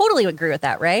it. totally agree with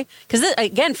that, Ray. Because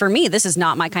again, for me, this is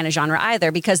not my kind of genre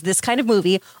either. Because this kind of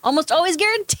movie almost always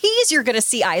guarantees you're going to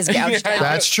see eyes gouged out.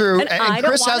 That's true. And I And don't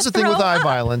Chris wanna has a thing with throw eye up.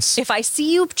 violence. If I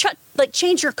see you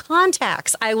change your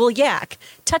contacts, I will yak.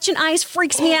 Touching eyes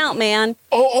freaks me out, man.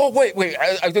 Wait.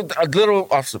 I did a little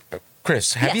off.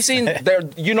 Chris, have you Yes. seen there?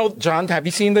 You know, John, have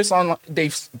you seen this on?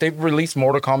 They've released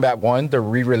Mortal Kombat 1. They're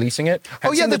re-releasing it.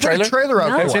 Have Oh you yeah, seen they put a trailer out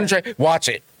No. for Have you seen it. the trailer? Watch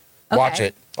it. Watch Okay.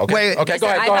 it. Okay. Wait, okay. is Go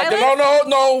there ahead. Go eye ahead. violence?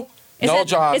 No. No,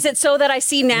 John. Is it so that I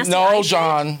see nasty No, eye shit?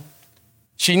 John.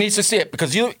 She needs to see it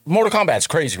because Mortal Kombat's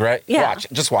crazy, right? Yeah. Watch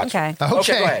it. Just watch Okay. it.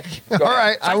 Okay, go ahead. Go All ahead.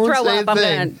 right. I If I won't throw say up, a I'm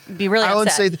thing. gonna be really I won't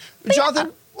upset. say.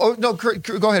 Jonathan. Oh no, go ahead.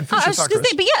 Finish I your was thought, just going to Chris.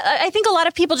 say, but yeah, I think a lot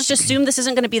of people just assume this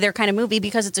isn't going to be their kind of movie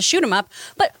because it's a shoot 'em up.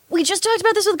 But we just talked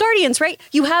about this with Guardians, right?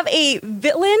 You have a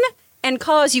villain and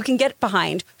cause you can get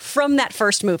behind from that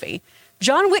first movie.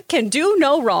 John Wick can do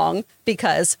no wrong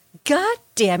because, God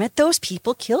damn it, those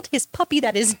people killed his puppy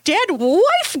that his dead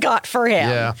wife got for him.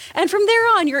 Yeah. And from there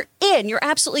on, you're in. You're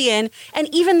absolutely in. And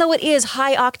even though it is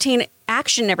high octane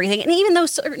action and everything, and even though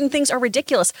certain things are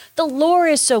ridiculous, the lore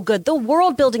is so good. The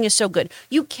world building is so good.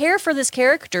 You care for this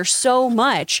character so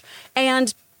much.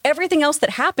 And everything else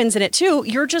that happens in it too,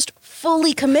 you're just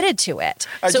fully committed to it.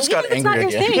 I so just even got if it's not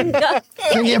angry your thing,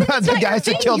 Thinking about it's the not your guys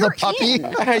that thing, killed the you're puppy. in.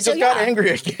 I just So, got yeah.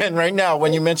 angry again right now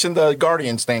when you mentioned the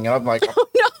Guardians thing, and I'm like,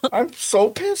 I'm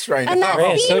so pissed right And now. that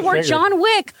Ray is so scene where triggered. John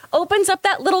Wick opens up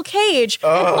that little cage,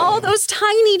 and all those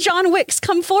tiny John Wicks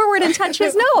come forward and touch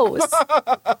his nose.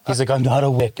 He's like, I'm not a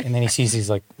Wick. And then he sees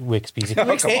these like Wick species.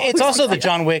 It's also the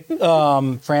John Wick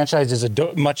franchise is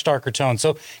a much darker tone.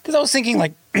 So, because I was thinking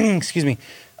like, excuse me,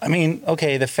 I mean,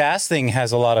 okay, the Fast thing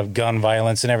has a lot of gun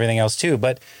violence and everything else too.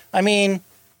 But I mean,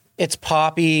 it's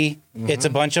poppy. It's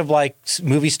a bunch of like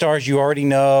movie stars you already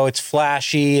know. It's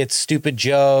flashy. It's stupid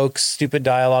jokes, stupid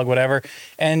dialogue, whatever.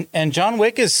 And John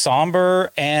Wick is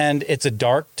somber and it's a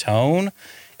dark tone.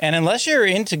 And unless you're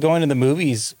into going to the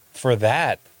movies for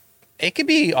that, it could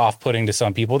be off-putting to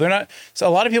some people. They're not. So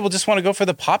a lot of people just want to go for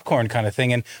the popcorn kind of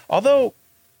thing. And although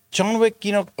John Wick,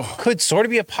 could sort of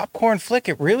be a popcorn flick,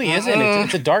 it really isn't.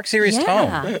 It's a dark, serious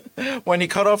tone. When he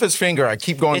cut off his finger, I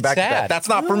keep going It's back to sad. that. That's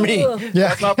not for me. Yeah.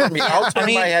 That's not for me. I'll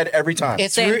turn my head every time.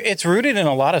 It's Same. it's rooted in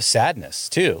a lot of sadness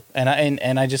too, and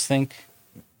I just think,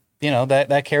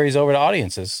 that carries over to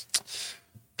audiences.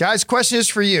 Guys, question is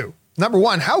for you. Number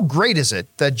one, how great is it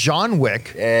that John Wick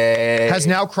has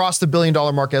now crossed the $1 billion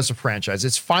mark as a franchise?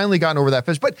 It's finally gotten over that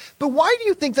finish. But why do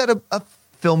you think that a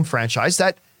film franchise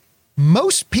that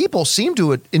most people seem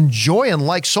to enjoy and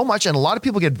like so much, and a lot of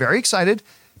people get very excited,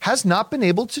 has not been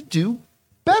able to do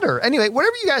better? Anyway,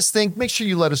 whatever you guys think, make sure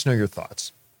you let us know your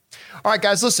thoughts. All right,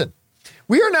 guys, listen.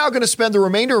 We are now going to spend the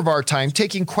remainder of our time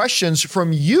taking questions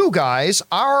from you guys,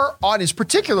 our audience,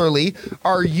 particularly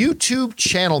our YouTube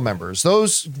channel members.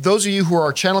 Those of you who are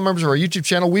our channel members of our YouTube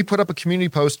channel, we put up a community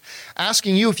post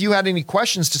asking you if you had any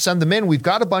questions to send them in. We've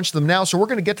got a bunch of them now, so we're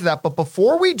going to get to that. But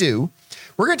before we do,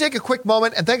 we're going to take a quick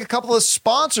moment and thank a couple of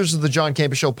sponsors of the John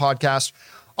Campus Show podcast,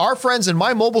 our friends in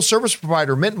my mobile service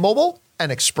provider, Mint Mobile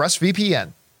and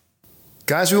ExpressVPN.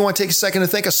 Guys, we want to take a second to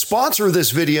thank a sponsor of this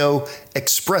video,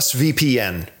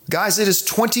 ExpressVPN. Guys, it is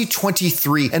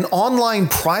 2023, and online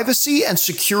privacy and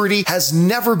security has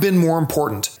never been more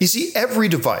important. You see, every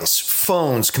device,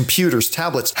 phones, computers,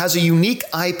 tablets, has a unique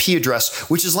IP address,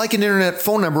 which is like an internet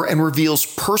phone number and reveals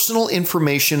personal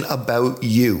information about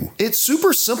you. It's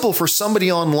super simple for somebody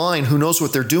online who knows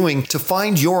what they're doing to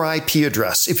find your IP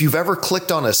address if you've ever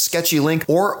clicked on a sketchy link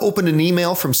or opened an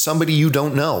email from somebody you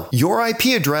don't know. Your IP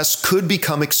address could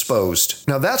become exposed.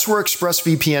 Now that's where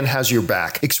ExpressVPN has your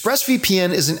back. ExpressVPN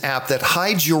is an app that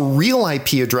hides your real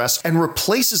IP address and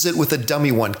replaces it with a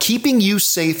dummy one, keeping you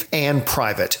safe and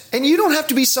private. And you don't have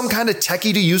to be some kind of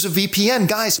techie to use a VPN.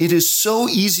 Guys, it is so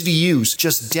easy to use.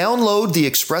 Just download the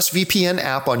ExpressVPN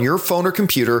app on your phone or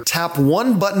computer, tap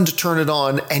one button to turn it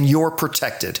on, and you're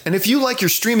protected. And if you like your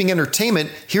streaming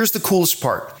entertainment, here's the coolest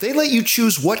part. They let you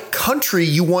choose what country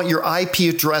you want your IP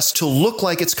address to look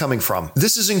like it's coming from.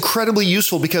 This is incredibly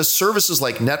useful because services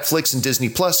like Netflix and Disney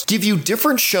Plus give you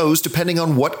different shows depending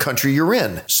on what country you're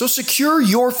in. So secure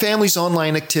your family's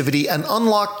online activity and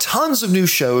unlock tons of new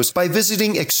shows by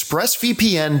visiting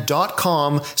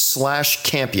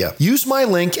expressvpn.com/Campia. Use my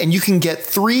link and you can get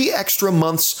 3 extra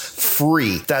months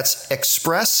free. That's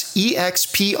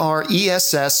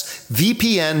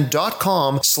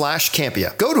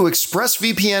expressvpn.com/Campia. Go to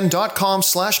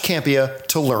expressvpn.com/Campia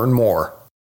to learn more.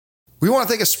 We want to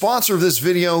thank a sponsor of this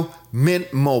video,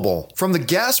 Mint Mobile. From the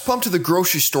gas pump to the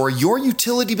grocery store, your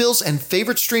utility bills and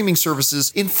favorite streaming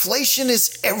services, inflation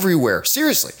is everywhere.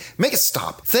 Seriously, make it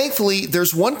stop. Thankfully,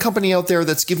 there's one company out there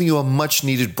that's giving you a much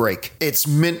needed break. It's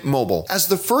Mint Mobile. As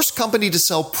the first company to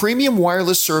sell premium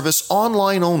wireless service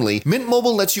online only, Mint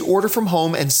Mobile lets you order from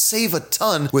home and save a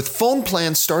ton with phone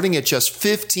plans starting at just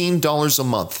 $15 a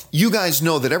month. You guys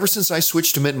know that ever since I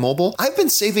switched to Mint Mobile, I've been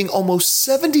saving almost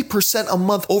 70% a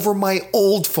month over my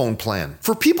old phone plan.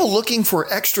 For people looking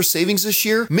for extra savings this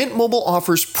year, Mint Mobile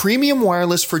offers premium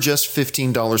wireless for just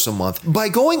 $15 a month. By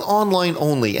going online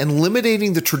only and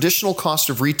eliminating the traditional cost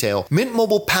of retail, Mint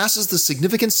Mobile passes the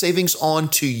significant savings on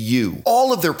to you.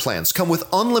 All of their plans come with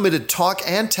unlimited talk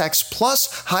and text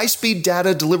plus high-speed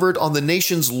data delivered on the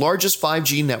nation's largest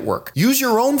 5G network. Use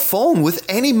your own phone with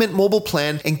any Mint Mobile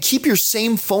plan and keep your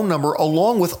same phone number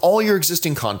along with all your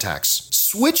existing contacts.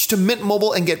 Switch to Mint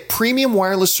Mobile and get premium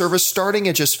wireless service starting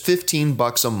at just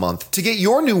 $15 a month. To get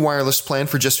your new wireless plan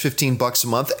for just $15 a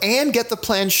month and get the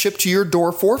plan shipped to your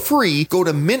door for free, go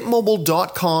to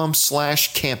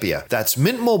mintmobile.com/Campea. That's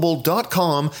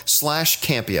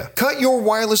mintmobile.com/Campea. Cut your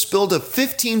wireless bill to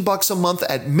 $15 a month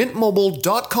at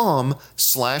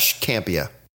mintmobile.com/Campea.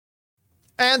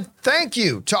 And thank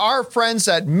you to our friends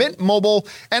at Mint Mobile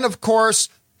and, of course,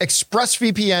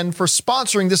 ExpressVPN for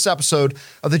sponsoring this episode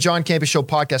of the John Campea Show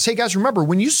podcast. Hey guys, remember,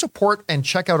 when you support and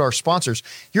check out our sponsors,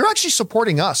 you're actually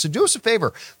supporting us. So do us a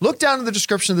favor. Look down in the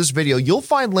description of this video. You'll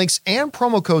find links and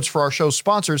promo codes for our show's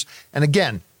sponsors. And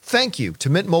again, thank you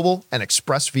to Mint Mobile and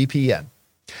ExpressVPN.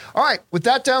 All right, with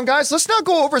that down, guys, let's now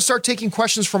go over and start taking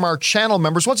questions from our channel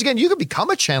members. Once again, you can become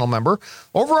a channel member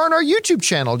over on our YouTube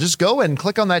channel. Just go and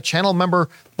click on that channel member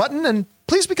button and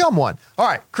please become one. All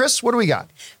right, Chris, what do we got?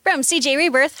 From CJ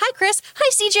Rebirth. Hi, Chris. Hi,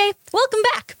 CJ. Welcome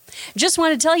back. Just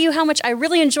want to tell you how much I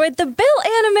really enjoyed the Bill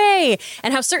anime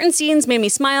and how certain scenes made me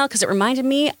smile because it reminded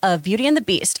me of Beauty and the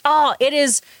Beast. Oh, it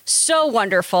is so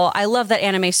wonderful. I love that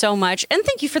anime so much. And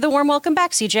thank you for the warm welcome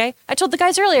back, CJ. I told the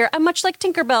guys earlier, I'm much like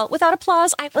Tinkerbell. Without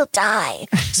applause, I will die.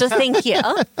 So thank you.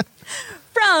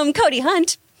 From Cody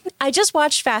Hunt. I just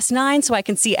watched Fast 9 so I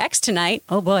can see X tonight.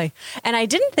 Oh boy. And I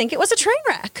didn't think it was a train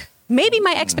wreck. Maybe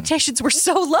my expectations were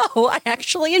so low, I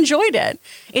actually enjoyed it.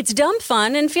 It's dumb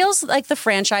fun and feels like the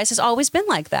franchise has always been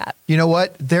like that. You know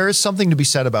what? There is something to be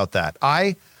said about that.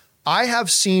 I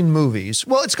have seen movies.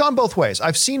 Well, it's gone both ways.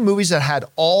 I've seen movies that had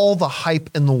all the hype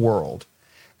in the world.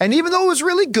 And even though it was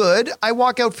really good, I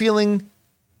walk out feeling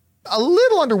a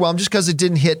little underwhelmed just because it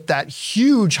didn't hit that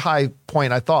huge high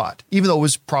point I thought, even though it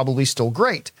was probably still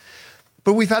great.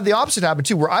 But we've had the opposite happen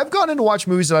too, where I've gone in to watch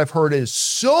movies that I've heard is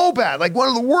so bad, like one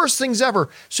of the worst things ever.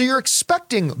 So you're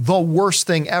expecting the worst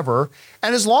thing ever.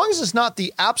 And as long as it's not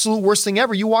the absolute worst thing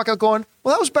ever, you walk out going,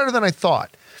 well, that was better than I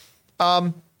thought.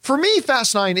 For me,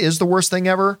 Fast 9 is the worst thing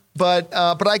ever, but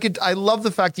I love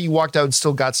the fact that you walked out and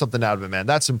still got something out of it, man.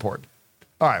 That's important.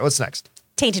 All right, what's next?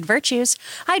 Tainted Virtues.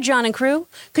 Hi, John and crew.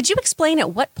 Could you explain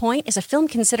at what point is a film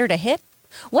considered a hit?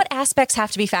 What aspects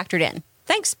have to be factored in?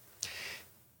 Thanks.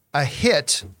 A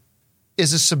hit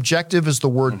is as subjective as the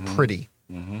word pretty.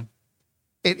 Mm-hmm.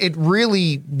 It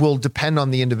really will depend on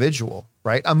the individual,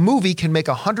 right? A movie can make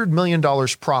 $100 million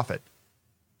profit.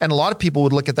 And a lot of people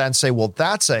would look at that and say, well,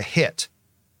 that's a hit.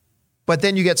 But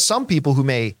then you get some people who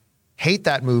may hate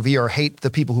that movie or hate the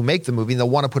people who make the movie, and they'll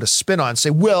want to put a spin on and say,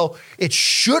 well, it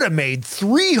should have made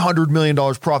 $300 million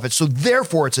profit, so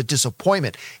therefore it's a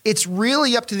disappointment. It's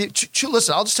really up to the...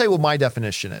 Listen, I'll just tell you what my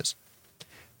definition is.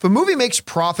 If a movie makes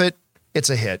profit, it's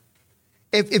a hit.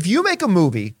 If you make a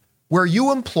movie where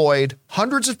you employed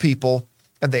hundreds of people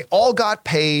and they all got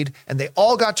paid and they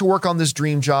all got to work on this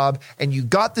dream job and you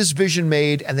got this vision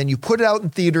made and then you put it out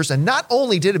in theaters and not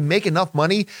only did it make enough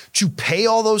money to pay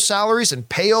all those salaries and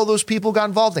pay all those people who got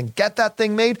involved and get that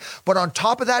thing made, but on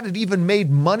top of that, it even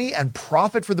made money and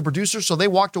profit for the producers so they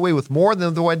walked away with more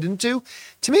than they didn't do.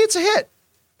 To me, it's a hit.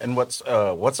 And what's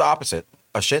the opposite?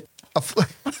 A shit?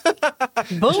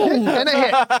 Boom. And a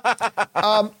hit.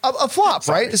 A flop,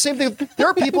 right? The same thing. There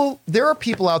are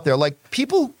people out there, like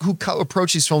people who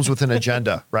approach these films with an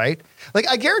agenda, right? Like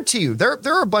I guarantee you, there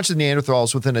are a bunch of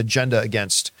Neanderthals with an agenda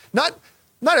against, not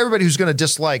everybody who's going to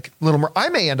dislike Little Mermaid. I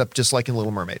may end up disliking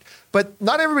Little Mermaid, but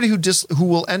not everybody who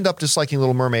will end up disliking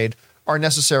Little Mermaid are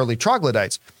necessarily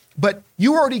troglodytes. But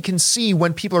you already can see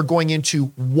when people are going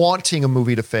into wanting a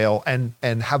movie to fail and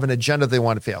have an agenda they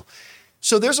want to fail.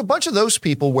 So there's a bunch of those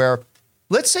people where,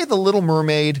 let's say The Little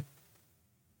Mermaid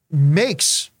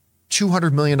makes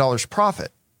 $200 million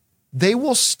profit. They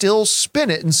will still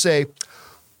spin it and say,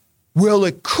 well,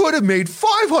 it could have made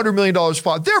 $500 million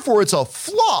profit. Therefore, it's a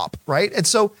flop, right? And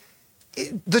so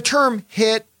the term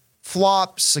hit,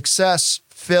 flop, success,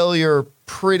 failure,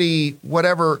 pretty,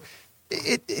 whatever.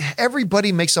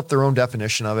 Everybody makes up their own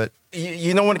definition of it.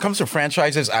 You know, when it comes to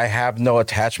franchises I have no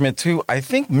attachment to, I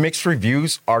think mixed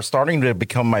reviews are starting to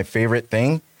become my favorite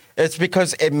thing. It's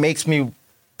because it makes me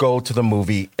go to the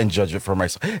movie and judge it for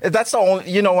myself. That's the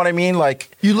only, you know what I mean? Like,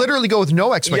 you literally go with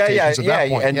no expectations at that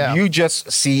point. And you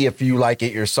just see if you like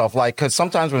it yourself. Like, because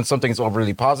sometimes when something's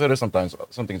overly positive, sometimes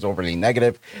something's overly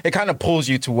negative, it kind of pulls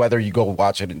you to whether you go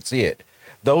watch it and see it.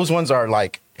 Those ones are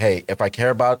like, hey, if I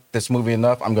care about this movie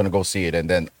enough, I'm going to go see it. And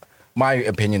then my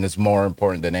opinion is more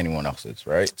important than anyone else's,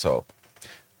 right? So,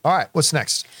 all right, what's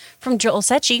next? From Joel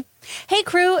Secchi. Hey,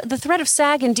 crew, the threat of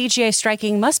SAG and DGA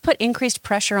striking must put increased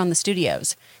pressure on the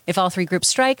studios. If all three groups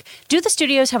strike, do the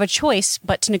studios have a choice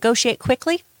but to negotiate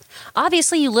quickly?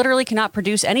 Obviously, you literally cannot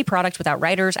produce any product without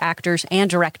writers, actors, and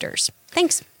directors.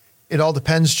 Thanks. It all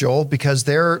depends, Joel, because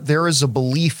there is a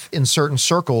belief in certain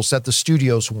circles that the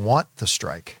studios want the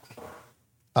strike.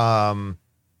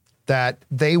 That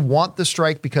they want the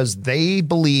strike because they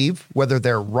believe, whether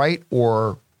they're right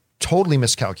or totally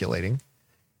miscalculating,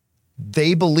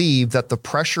 they believe that the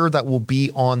pressure that will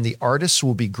be on the artists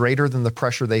will be greater than the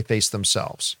pressure they face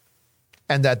themselves,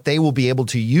 and that they will be able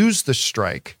to use the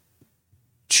strike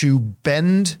to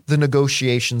bend the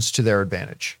negotiations to their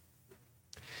advantage.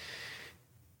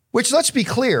 Which, let's be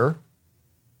clear,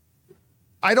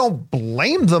 I don't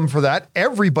blame them for that.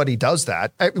 Everybody does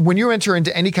that. When you enter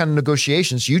into any kind of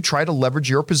negotiations, you try to leverage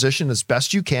your position as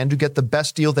best you can to get the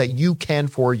best deal that you can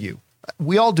for you.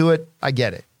 We all do it. I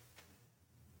get it.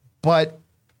 But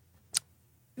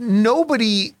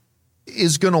nobody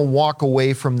is going to walk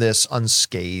away from this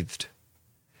unscathed.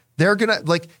 They're going to,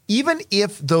 like, even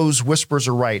if those whispers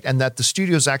are right and that the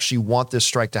studios actually want this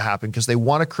strike to happen because they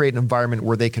want to create an environment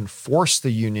where they can force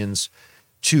the unions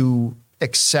to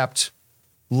accept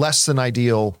less than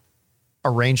ideal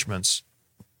arrangements.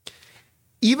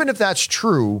 Even if that's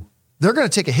true, they're going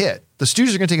to take a hit. The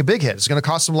studios are going to take a big hit. It's going to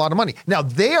cost them a lot of money. Now,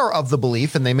 they are of the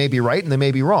belief, and they may be right and they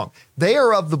may be wrong, they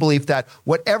are of the belief that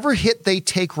whatever hit they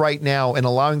take right now in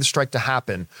allowing the strike to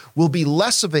happen will be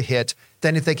less of a hit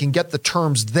than if they can get the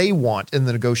terms they want in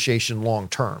the negotiation long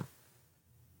term.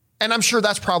 And I'm sure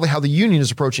that's probably how the union is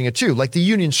approaching it too. Like, the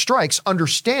union strikes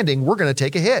understanding we're going to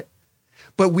take a hit.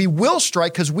 But we will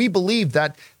strike because we believe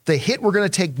that the hit we're going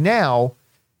to take now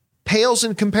pales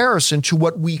in comparison to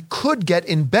what we could get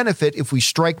in benefit if we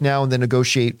strike now and then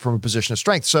negotiate from a position of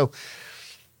strength. So,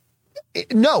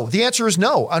 no, the answer is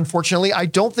no. Unfortunately, I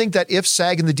don't think that if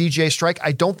SAG and the DGA strike,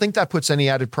 I don't think that puts any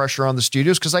added pressure on the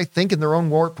studios because I think in their own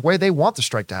warped way, they want the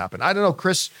strike to happen. I don't know,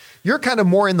 Chris, you're kind of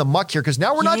more in the muck here because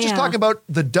now we're not just talking about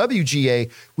the WGA.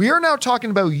 We are now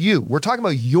talking about you. We're talking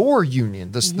about your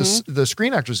union, the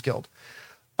Screen Actors Guild.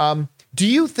 Do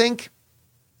you think,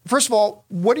 first of all,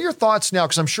 what are your thoughts now?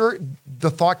 Because I'm sure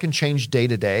the thought can change day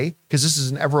to day because this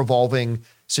is an ever-evolving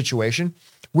situation.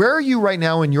 Where are you right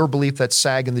now in your belief that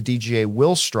SAG and the DGA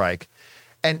will strike?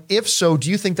 And if so, do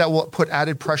you think that will put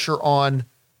added pressure on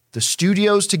the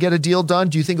studios to get a deal done?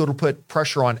 Do you think it'll put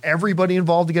pressure on everybody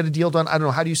involved to get a deal done? I don't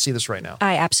know. How do you see this right now?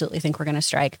 I absolutely think we're going to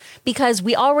strike because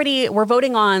we're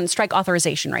voting on strike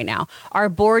authorization right now. Our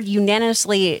board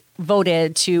unanimously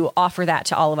voted to offer that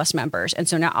to all of us members. And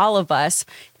so now all of us,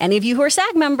 any of you who are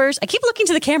SAG members, I keep looking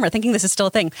to the camera thinking this is still a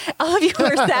thing. All of you who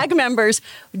are SAG members,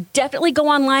 definitely go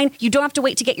online. You don't have to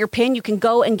wait to get your pin. You can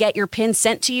go and get your pin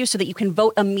sent to you so that you can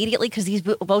vote immediately because these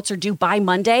votes are due by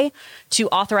Monday to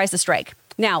authorize the strike.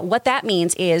 Now, what that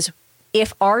means is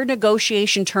if our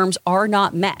negotiation terms are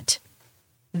not met,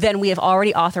 then we have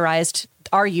already authorized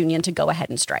our union to go ahead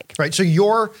and strike. Right. So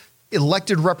your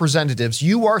elected representatives,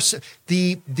 you are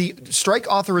the strike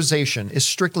authorization is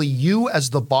strictly you as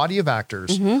the body of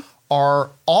actors are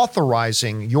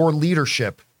authorizing your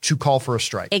leadership to call for a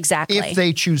strike. Exactly. If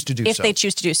they choose to do so. If they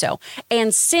choose to do so.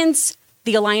 And since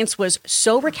the alliance was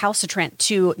so recalcitrant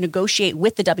to negotiate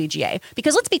with the WGA,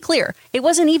 because let's be clear, it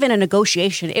wasn't even a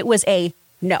negotiation. It was a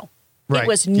no. Right. It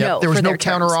was no. There was for no their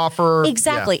terms. counteroffer.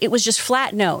 Exactly. Yeah. It was just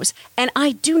flat no's. And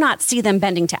I do not see them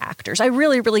bending to actors. I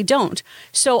really, really don't.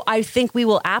 So I think we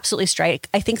will absolutely strike.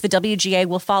 I think the WGA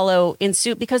will follow in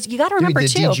suit because you got to remember the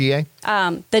too. DGA?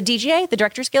 The DGA, the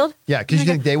Directors Guild? Yeah, because you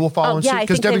think they will follow in suit? I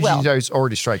Because think they will. WGA is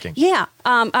already striking. Yeah.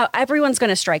 Everyone's going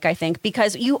to strike, I think,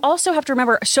 because you also have to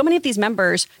remember so many of these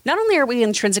members, not only are we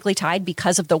intrinsically tied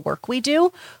because of the work we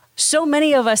do, so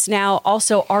many of us now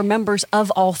also are members of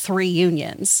all three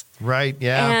unions. Right,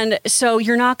 yeah. And so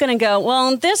you're not going to go,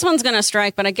 well, this one's going to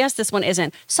strike, but I guess this one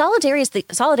isn't. Solidarity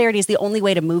is the only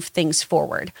way to move things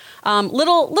forward.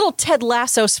 Little Ted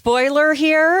Lasso spoiler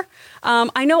here.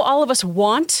 I know all of us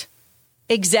want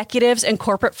executives and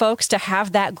corporate folks to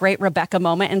have that great Rebecca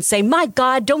moment and say, my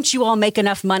God, don't you all make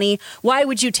enough money? Why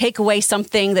would you take away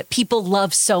something that people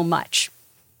love so much?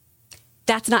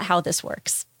 That's not how this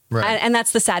works. Right. And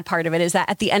that's the sad part of it, is that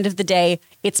at the end of the day,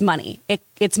 it's money.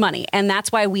 It's money. And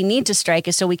that's why we need to strike,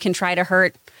 is so we can try to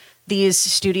hurt these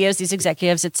studios, these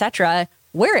executives, etc.,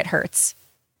 where it hurts,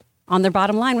 on their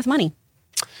bottom line with money.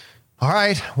 All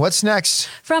right, what's next?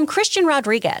 From Christian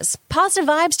Rodriguez. Positive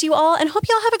vibes to you all, and hope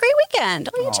you all have a great weekend.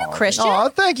 Oh, you too, Christian. Oh,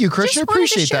 thank you, Christian. Just wanted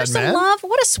to Appreciate share that, some man. love.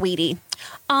 What a sweetie.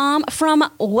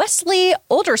 From Wesley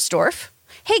Olderstorff.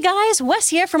 Hey guys, Wes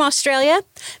here from Australia.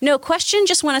 No question,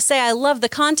 just want to say I love the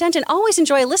content and always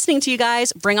enjoy listening to you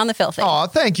guys. Bring on the filthy. Oh,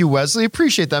 thank you, Wesley.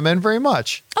 Appreciate that, man, very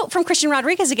much. Oh, from Christian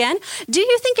Rodriguez again. Do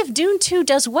you think if Dune 2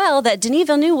 does well, that Denis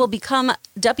Villeneuve will become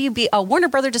Warner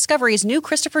Brother Discovery's new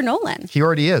Christopher Nolan? He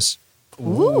already is.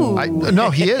 Ooh. No,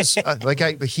 he is.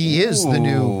 He is the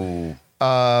new.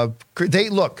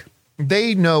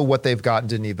 They know what they've got in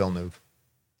Denis Villeneuve.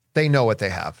 They know what they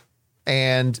have.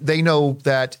 And they know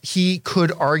that he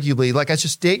could arguably,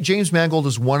 James Mangold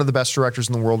is one of the best directors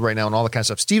in the world right now and all that kind of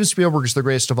stuff. Steven Spielberg is the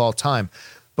greatest of all time.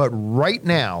 But right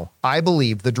now, I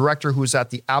believe the director who is at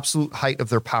the absolute height of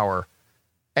their power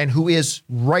and who is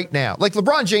right now, like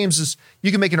LeBron James is,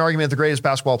 you can make an argument, the greatest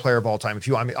basketball player of all time.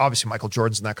 Obviously Michael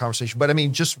Jordan's in that conversation, but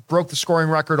just broke the scoring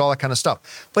record, all that kind of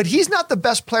stuff. But he's not the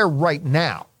best player right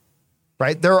now,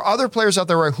 right? There are other players out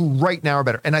there who right now are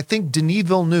better. And I think Denis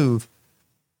Villeneuve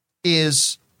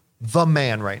is the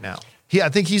man right now. I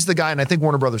think he's the guy, and I think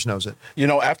Warner Brothers knows it.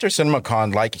 After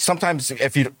CinemaCon, sometimes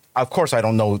of course I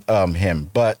don't know him,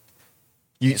 but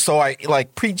I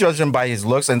prejudge him by his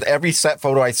looks, and every set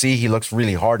photo I see, he looks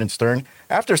really hard and stern.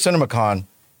 After CinemaCon,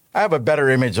 I have a better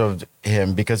image of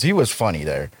him because he was funny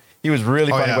there. He was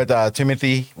really funny with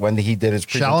Timothy when he did his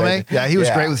presentation. Chalamet? Yeah, he was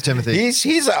great with Timothy.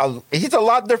 He's a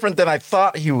lot different than I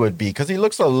thought he would be because he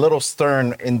looks a little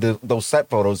stern in those set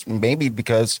photos, maybe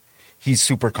because he's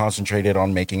super concentrated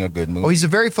on making a good movie. Oh, he's a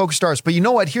very focused artist. But you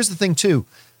know what? Here's the thing, too.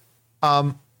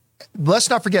 Let's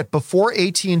not forget, before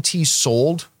AT&T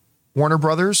sold Warner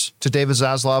Brothers to David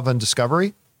Zaslav and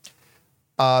Discovery,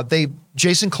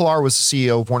 Jason Kilar was the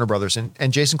CEO of Warner Brothers,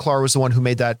 and Jason Kilar was the one who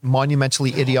made that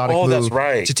monumentally idiotic move that's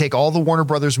right. to take all the Warner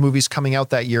Brothers movies coming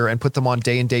out that year and put them on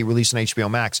day-and-date release on HBO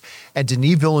Max. And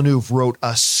Denis Villeneuve wrote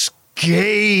a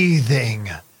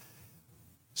scathing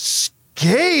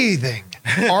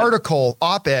article,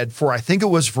 op-ed for, I think it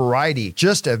was Variety,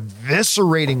 just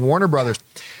eviscerating Warner Brothers.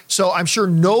 So I'm sure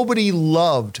nobody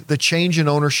loved the change in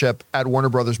ownership at Warner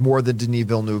Brothers more than Denis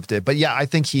Villeneuve did. But yeah, I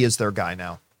think he is their guy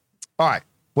now. All right,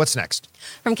 what's next?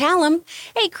 From Callum.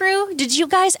 Hey, crew, did you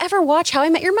guys ever watch How I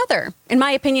Met Your Mother? In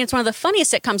my opinion, it's one of the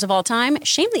funniest sitcoms of all time.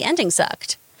 Shame the ending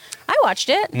sucked. I watched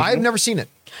it. I have never seen it.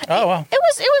 Oh, wow. It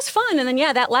was fun. And then,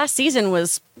 that last season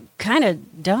was kind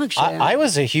of dog shit. I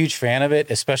was a huge fan of it,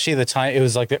 especially the time. It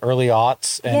was like the early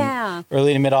aughts and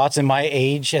early to mid aughts. And my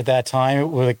age at that time, it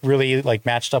was really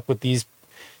matched up with the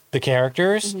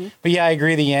characters. Mm-hmm. But yeah, I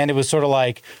agree. The end, it was sort of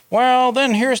like, well,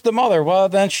 then here's the mother. Well,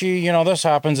 then she, this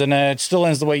happens, and it still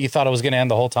ends the way you thought it was going to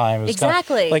end the whole time. It was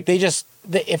exactly.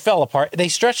 It fell apart. They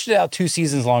stretched it out 2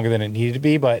 seasons longer than it needed to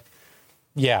be, but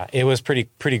yeah, it was pretty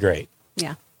great.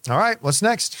 Yeah. All right, what's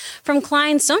next? From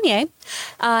Klein Saunier.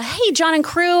 Hey, John and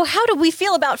crew, how do we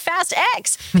feel about Fast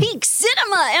X? Peak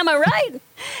cinema, am I right?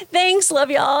 Thanks,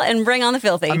 love y'all, and bring on the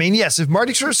filthy. I mean, yes, if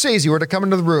Marty Scorsese were to come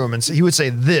into the room and he would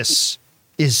say, this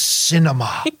is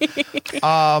cinema.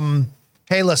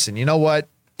 Hey, listen, you know what?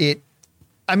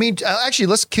 Actually,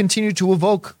 let's continue to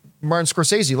evoke Martin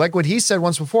Scorsese. Like what he said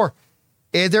once before,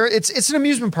 it's an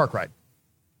amusement park ride.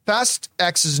 Fast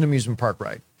X is an amusement park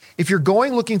ride. If you're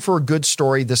going looking for a good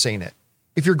story, this ain't it.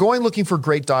 If you're going looking for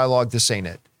great dialogue, this ain't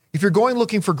it. If you're going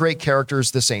looking for great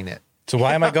characters, this ain't it. So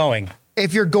why am I going?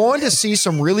 If you're going to see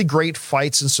some really great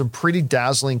fights and some pretty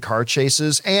dazzling car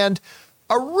chases and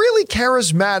a really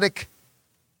charismatic,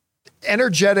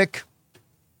 energetic,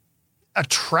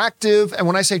 attractive, and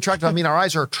when I say attractive, I mean our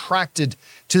eyes are attracted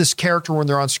to this character when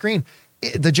they're on screen,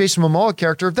 the Jason Momoa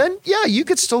character, then yeah, you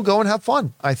could still go and have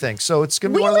fun, I think. So it's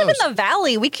going to be one of those. We live in the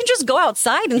valley. We can just go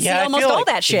outside and see almost all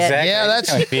that shit.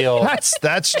 Exactly. Yeah,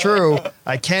 that's true.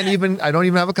 I don't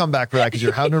even have a comeback for that because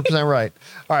you're 100% right.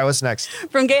 All right, what's next?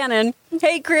 From Gannon.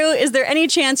 Hey, crew, is there any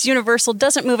chance Universal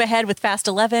doesn't move ahead with Fast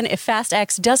 11 if Fast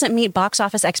X doesn't meet box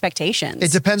office expectations?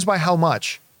 It depends by how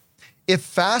much. If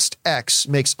Fast X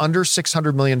makes under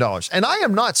 $600 million, and I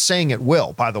am not saying it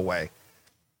will, by the way,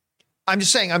 I'm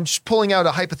just pulling out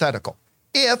a hypothetical.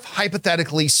 If,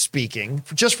 hypothetically speaking,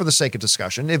 just for the sake of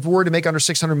discussion, if we were to make under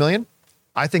 $600 million,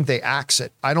 I think they axe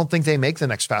it. I don't think they make the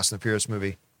next Fast and the Furious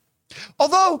movie.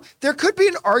 Although there could be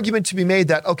an argument to be made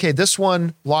that, okay, this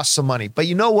one lost some money, but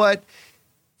you know what?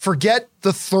 Forget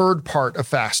the third part of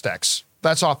Fast X.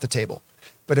 That's off the table.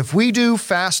 But if we do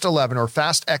Fast 11 or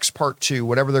Fast X Part 2,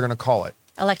 whatever they're going to call it,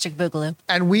 Electric Boogaloo.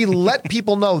 and we let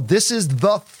people know this is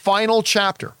the final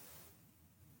chapter.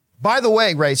 By the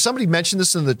way, Ray, somebody mentioned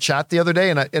this in the chat the other day,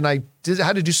 and I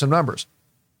had to do some numbers.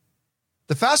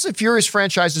 The Fast and Furious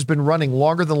franchise has been running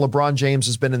longer than LeBron James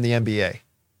has been in the NBA.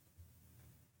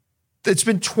 It's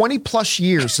been 20 plus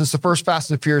years since the first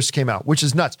Fast and Furious came out, which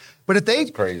is nuts. But if they,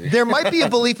 crazy. there might be a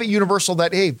belief at Universal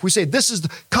that, hey, if we say this is,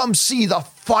 come see the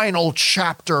final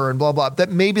chapter and blah, blah,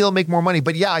 that maybe they'll make more money.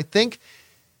 But yeah, I think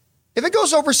if it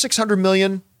goes over 600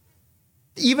 million,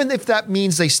 even if that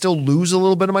means they still lose a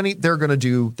little bit of money, they're going to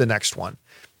do the next one.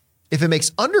 If it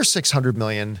makes under 600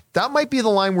 million, that might be the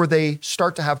line where they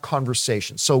start to have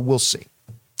conversations. So we'll see.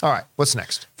 All right, what's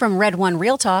next? From Red One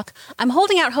Real Talk, I'm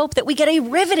holding out hope that we get a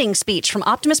riveting speech from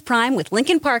Optimus Prime with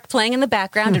Linkin Park playing in the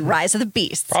background in Rise of the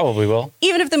Beasts. Probably will.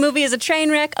 Even if the movie is a train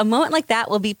wreck, a moment like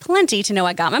that will be plenty to know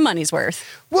I got my money's worth.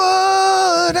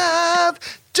 What I've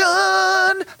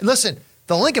done. Listen,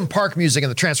 the Linkin Park music and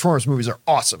the Transformers movies are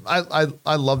awesome. I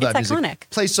love that It's music. iconic.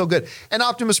 Plays so good. And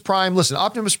Optimus Prime, listen,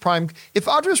 Optimus Prime, if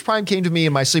Optimus Prime came to me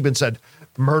in my sleep and said,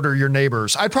 murder your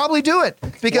neighbors, I'd probably do it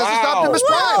because it's Wow. Optimus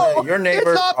Whoa. Prime. Your neighbors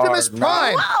it's Optimus are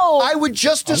Prime. Wow. I would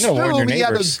just I'm gonna warn assume your he had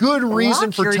a neighbors. good reason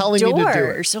Lock for your telling me to do it.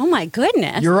 doors. Oh my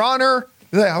goodness. Your Honor,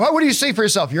 what do you say for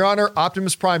yourself? Your Honor,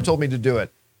 Optimus Prime told me to do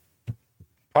it.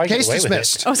 Probably get Case away with it.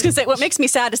 dismissed. I was going to say, what makes me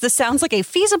sad is this sounds like a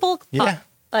feasible, Yeah.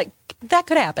 like that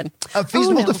could happen. A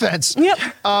feasible Oh, no. defense. Yep.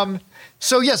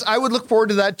 So yes, I would look forward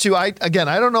to that too. I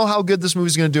don't know how good this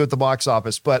movie's going to do at the box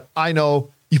office, but I know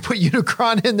you put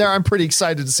Unicron in there. I'm pretty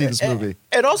excited to see this movie.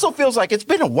 It also feels like it's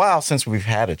been a while since we've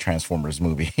had a Transformers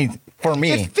movie for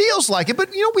me. It feels like it, but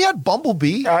we had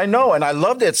Bumblebee. I know, and I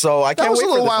loved it, so I can't That was wait a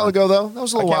little for this while one. ago, though. That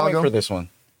was a I little can't while wait ago. for this one.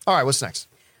 All right, what's next?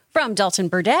 From Dalton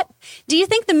Burdett, do you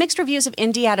think the mixed reviews of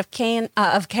Indy out of Cannes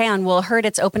will hurt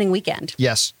its opening weekend?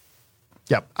 Yes.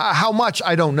 Yep. How much?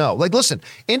 I don't know. Like, listen,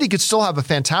 Indy could still have a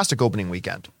fantastic opening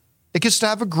weekend. It could still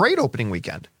have a great opening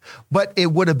weekend, but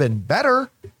it would have been better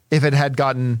if it had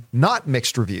gotten not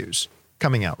mixed reviews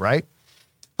coming out, right?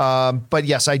 But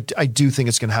yes, I do think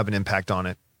it's going to have an impact on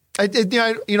it.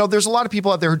 There's a lot of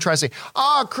people out there who try to say,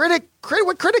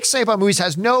 what critics say about movies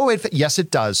has no effect. Yes,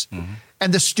 it does. Mm-hmm.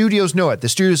 And the studios know it. The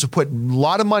studios have put a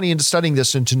lot of money into studying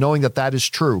this and to knowing that that is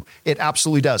true. It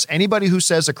absolutely does. Anybody who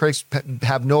says that critics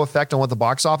have no effect on what the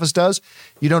box office does,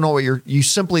 you don't know what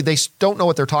they don't know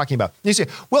what they're talking about. You say,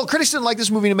 well, critics didn't like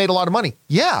this movie and it made a lot of money.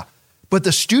 Yeah, but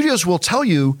the studios will tell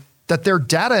you that their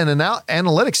data and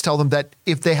analytics tell them that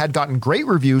if they had gotten great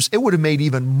reviews, it would have made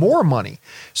even more money.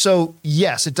 So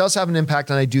yes, it does have an impact,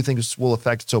 and I do think this will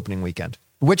affect its opening weekend.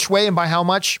 Which way and by how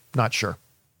much? Not sure.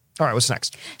 All right, what's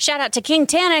next? Shout out to King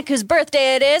Tannic, whose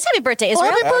birthday it is. Happy birthday,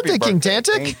 Israel. Happy birthday, King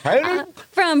Tantic. Tantic.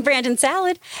 From Brandon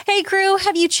Salad. Hey, crew,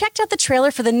 have you checked out the trailer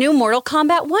for the new Mortal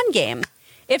Kombat 1 game?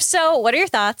 If so, what are your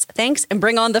thoughts? Thanks, and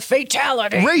bring on the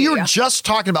fatality. Ray, you were just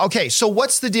talking about, okay, so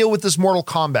what's the deal with this Mortal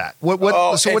Kombat? What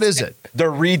is it? They're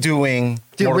redoing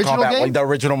The Mortal original Kombat, game? like the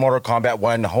original Mortal Kombat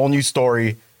 1, a whole new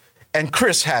story. And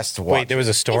Chris has to watch. Wait, there was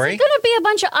a Is story? it going to be a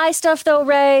bunch of eye stuff, though,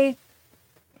 Ray?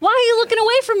 Why are you looking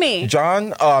away from me?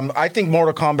 John, I think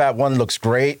Mortal Kombat 1 looks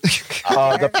great.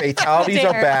 The fatalities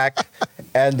are There. back.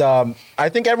 And I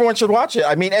think everyone should watch it.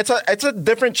 I mean, it's a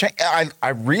different I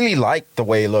really like the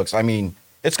way it looks. I mean,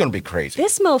 it's going to be crazy.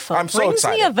 This mofo I'm so brings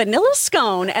me excited. a vanilla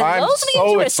scone and I'm lulls me so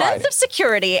into a excited. sense of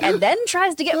security and then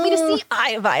tries to get me to see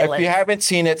eye If violence. you haven't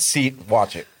seen it,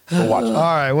 watch it. Go watch it. All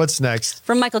right, what's next?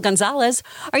 From Michael Gonzalez,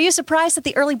 are you surprised that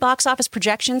the early box office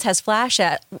projections has Flash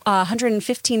at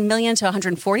 115 million to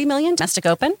 140 million domestic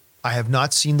open? I have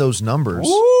not seen those numbers.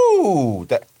 Ooh,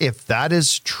 If that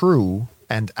is true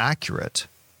and accurate,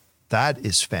 that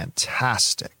is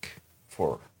fantastic.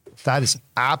 That is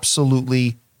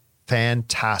absolutely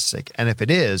fantastic. And if it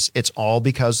is, it's all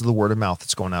because of the word of mouth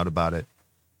that's going out about it.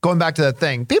 Going back to that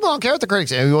thing, people don't care what the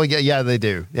critics say. Well, yeah, they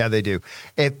do. Yeah, they do.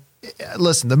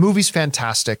 Listen, the movie's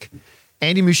fantastic.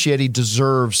 Andy Muschietti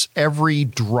deserves every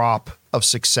drop of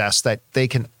success that they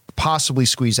can possibly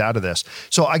squeeze out of this.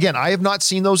 So again, I have not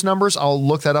seen those numbers. I'll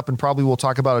look that up and probably we'll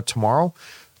talk about it tomorrow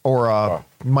or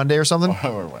Monday or something.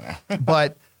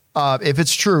 But if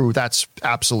it's true, that's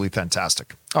absolutely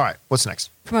fantastic. All right, what's next?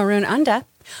 From Arun Unda,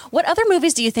 what other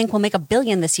movies do you think will make $1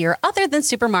 billion this year other than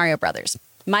Super Mario Brothers?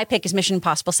 My pick is Mission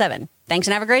Impossible 7. Thanks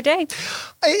and have a great day.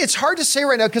 It's hard to say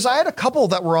right now because I had a couple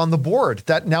that were on the board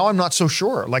that now I'm not so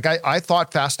sure. Like I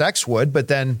thought Fast X would, but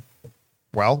then,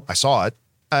 well, I saw it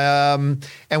And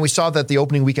we saw that the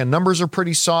opening weekend numbers are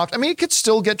pretty soft. I mean, it could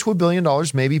still get to $1 billion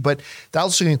maybe, but that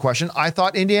was a question. I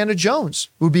thought Indiana Jones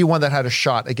would be one that had a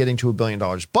shot at getting to $1 billion,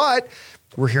 but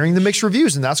we're hearing the mixed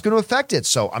reviews and that's going to affect it.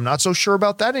 So I'm not so sure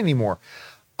about that anymore.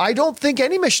 I don't think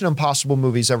any Mission Impossible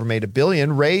movies ever made $1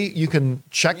 billion. Ray, you can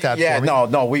check that for me.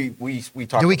 No, we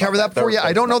talked. Did we cover that for you?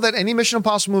 I don't know that any Mission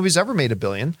Impossible movies ever made $1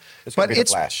 billion, but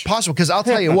it's possible because I'll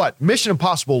tell you what, Mission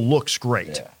Impossible looks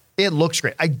great. Yeah. It looks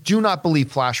great. I do not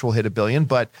believe Flash will hit $1 billion,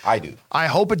 but I do. I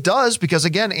hope it does because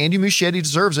again, Andy Muschietti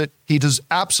deserves it. He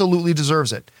absolutely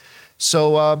deserves it.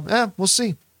 So we'll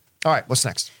see. All right, what's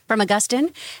next? From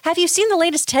Augustine, have you seen the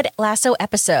latest Ted Lasso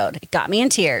episode? It got me in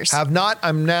tears. Have not.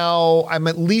 I'm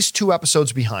at least 2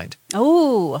 episodes behind.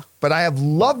 Oh. But I have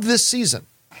loved this season.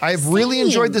 I have really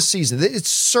enjoyed this season. It's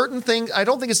certain things. I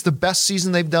don't think it's the best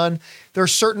season they've done. There are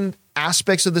certain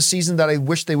aspects of the season that I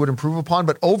wish they would improve upon.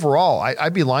 But overall,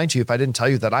 I'd be lying to you if I didn't tell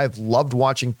you that I've loved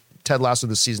watching Ted Lasso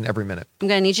this season every minute. I'm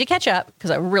going to need you to catch up because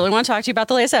I really want to talk to you about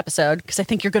the latest episode because I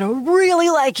think you're going to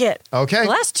really like it. Okay. The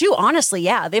last 2, honestly,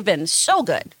 yeah, they've been so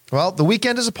good. Well, the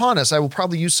weekend is upon us. I will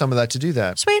probably use some of that to do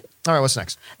that. Sweet. All right, what's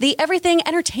next? The Everything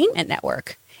Entertainment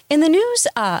Network. In the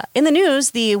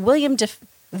news, the William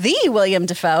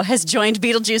Dafoe has joined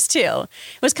Beetlejuice 2.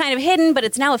 It was kind of hidden, but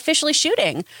it's now officially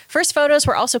shooting. First photos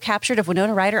were also captured of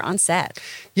Winona Ryder on set.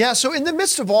 Yeah, so in the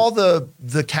midst of all the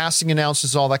casting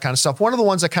announcements, all that kind of stuff, one of the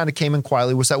ones that kind of came in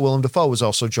quietly was that Willem Dafoe was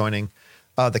also joining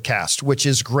the cast, which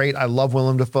is great. I love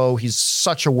Willem Dafoe. He's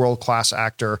such a world-class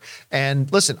actor.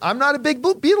 And listen, I'm not a big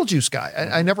Beetlejuice guy.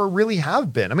 I never really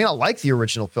have been. I mean, I like the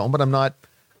original film, but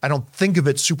I don't think of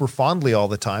it super fondly all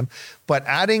the time. But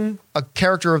adding a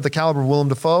character of the caliber of Willem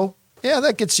Dafoe, yeah,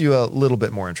 that gets you a little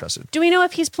bit more interested. Do we know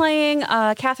if he's playing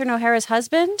Catherine O'Hara's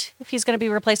husband? If he's going to be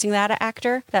replacing that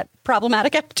actor, that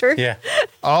problematic actor? Yeah.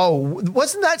 Oh,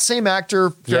 wasn't that same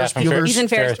actor Ferris Bueller's? He's in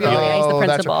Ferris Bueller. Yeah, he's the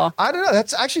principal. I don't know.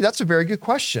 That's a very good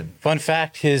question. Fun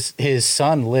fact: his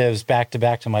son lives back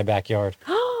to my backyard.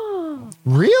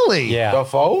 Really? Yeah.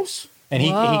 Dafoe's? And he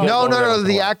No,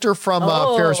 the actor from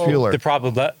Ferris Bueller.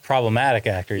 The problematic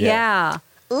actor. Yeah.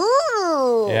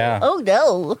 Ooh. Yeah. Oh,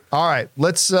 no. All right,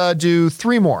 let's do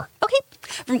 3 more. Okay.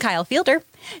 From Kyle Fielder.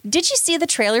 Did you see the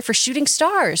trailer for Shooting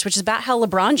Stars, which is about how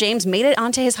LeBron James made it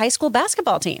onto his high school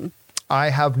basketball team?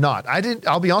 I have not.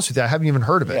 I'll be honest with you. I haven't even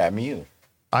heard of it. Yeah, me either.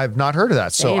 I've not heard of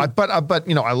that. So, Same. but I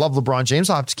love LeBron James.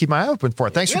 I'll have to keep my eye open for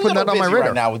it. Thanks for You're putting that on my busy radar.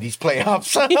 right now with these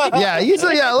playoffs. Yeah, he's a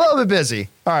little bit busy.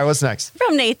 All right, what's next?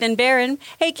 From Nathan Barron.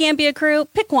 Hey, Campia crew,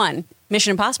 pick one.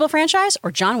 Mission Impossible franchise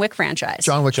or John Wick franchise?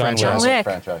 John Wick franchise. John Wick.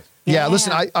 Franchise. Yeah,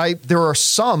 listen, I there are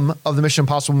some of the Mission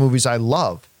Impossible movies I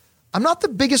love. I'm not the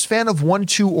biggest fan of 1,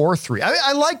 2, or 3.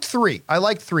 I liked 3.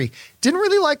 Didn't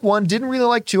really like 1, didn't really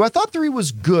like 2. I thought 3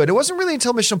 was good. It wasn't really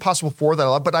until Mission Impossible 4 that I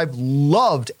loved, but I've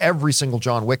loved every single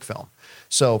John Wick film.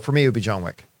 So for me, it would be John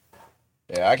Wick.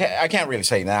 Yeah, I can't really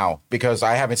say now because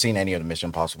I haven't seen any of the Mission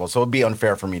Impossible, so it'd be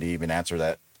unfair for me to even answer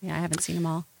that. Yeah, I haven't seen them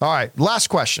all. All right, last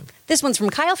question. This one's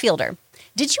from Kyle Fielder.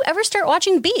 Did you ever start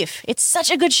watching Beef? It's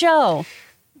such a good show.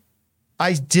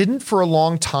 I didn't for a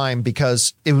long time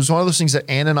because it was one of those things that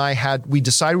Ann and I we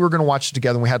decided we were going to watch it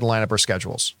together and we had to line up our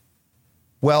schedules.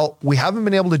 Well, we haven't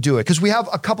been able to do it because we have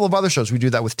a couple of other shows. We do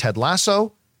that with Ted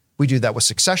Lasso. We do that with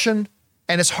Succession.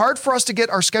 And it's hard for us to get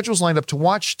our schedules lined up to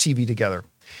watch TV together.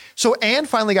 So Ann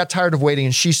finally got tired of waiting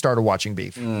and she started watching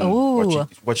Beef. Ooh.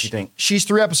 What you think? She's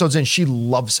 3 episodes in. She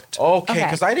loves it. Okay, Okay.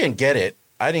 because I didn't get it.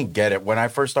 When I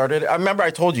first started. I remember I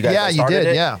told you guys. Yeah, I you started did,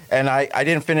 it, yeah. And I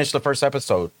didn't finish the first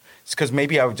episode. It's because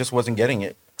maybe I just wasn't getting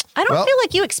it. I don't Well- feel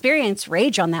like you experience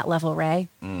rage on that level, Ray.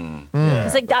 Yeah.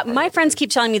 It's like that. My friends keep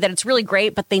telling me that it's really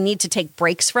great, but they need to take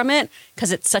breaks from it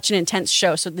because it's such an intense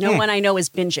show. So no one I know is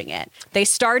binging it. They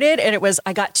started and it was,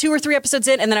 I got 2 or 3 episodes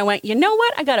in and then I went, you know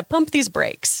what? I got to pump these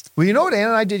brakes. Well, you know what Ann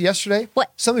and I did yesterday?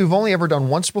 What? Something we've only ever done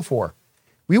once before.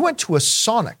 We went to a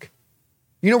Sonic.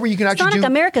 You know where you can actually Sonic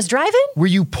America's Drive-In? where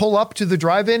you pull up to the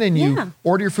drive-in and you Yeah.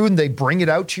 order your food and they bring it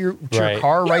out to your Right.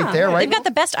 car right there, right? They've got the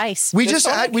best ice. We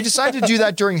decided to do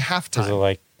that during Is it halftime.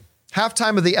 like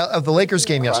Halftime of the Lakers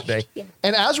game yesterday. Yeah.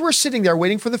 And as we're sitting there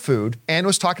waiting for the food, Ann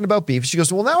was talking about Beef. She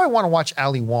goes, well, now I want to watch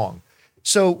Ali Wong.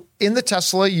 So in the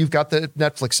Tesla, you've got the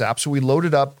Netflix app. So we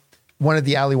loaded up one of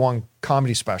the Ali Wong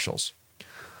comedy specials.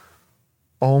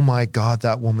 Oh my God,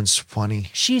 that woman's funny.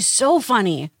 She's so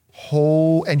funny.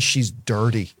 Oh, and she's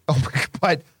dirty. Oh my God,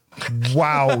 but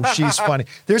wow, she's funny.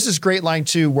 There's this great line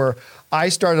too where I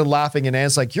started laughing and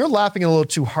Anne's like, you're laughing a little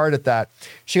too hard at that.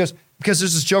 She goes, because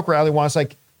there's this joke where Ali wants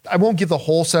like, I won't give the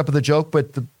whole setup of the joke,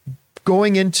 but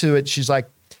going into it, she's like,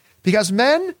 because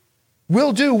men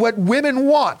will do what women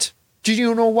want. Do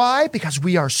you know why? Because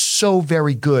we are so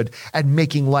very good at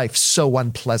making life so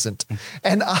unpleasant.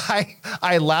 And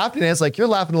I laughed, and it's like, you're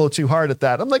laughing a little too hard at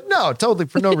that. I'm like, no, totally,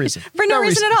 for no reason. For no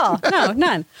reason at all. No,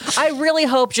 none. I really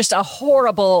hope just a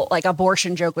horrible like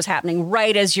abortion joke was happening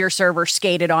right as your server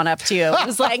skated on up to you. It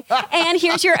was like, and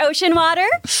here's your ocean water.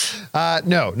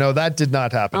 No, that did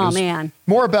not happen. Oh, It was man.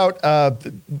 more about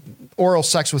oral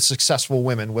sex with successful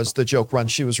women was the joke run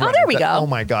she was running. there we go. Oh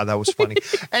my God, that was funny.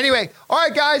 Anyway, all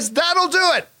right, guys, that'll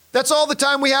do it. That's all the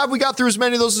time we have. We got through as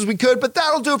many of those as we could, but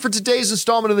that'll do it for today's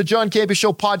installment of the John Campea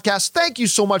Show podcast. Thank you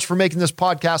so much for making this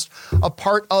podcast a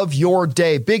part of your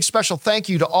day. Big special thank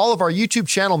you to all of our YouTube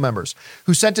channel members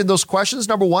who sent in those questions.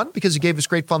 Number one, because you gave us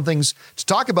great fun things to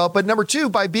talk about. But number two,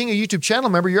 by being a YouTube channel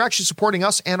member, you're actually supporting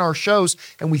us and our shows.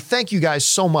 And we thank you guys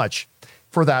so much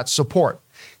for that support.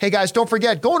 Hey guys, don't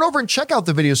forget, go on over and check out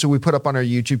the videos that we put up on our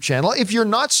YouTube channel. If you're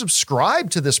not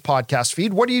subscribed to this podcast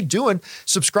feed, what are you doing?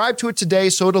 Subscribe to it today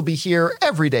so it'll be here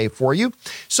every day for you.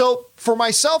 So for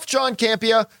myself, John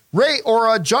Campea, Ray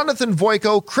Ora, Jonathan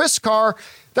Voico, Chris Carr,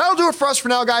 that'll do it for us for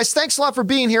now, guys. Thanks a lot for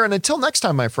being here. And until next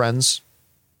time, my friends,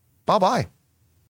 bye-bye.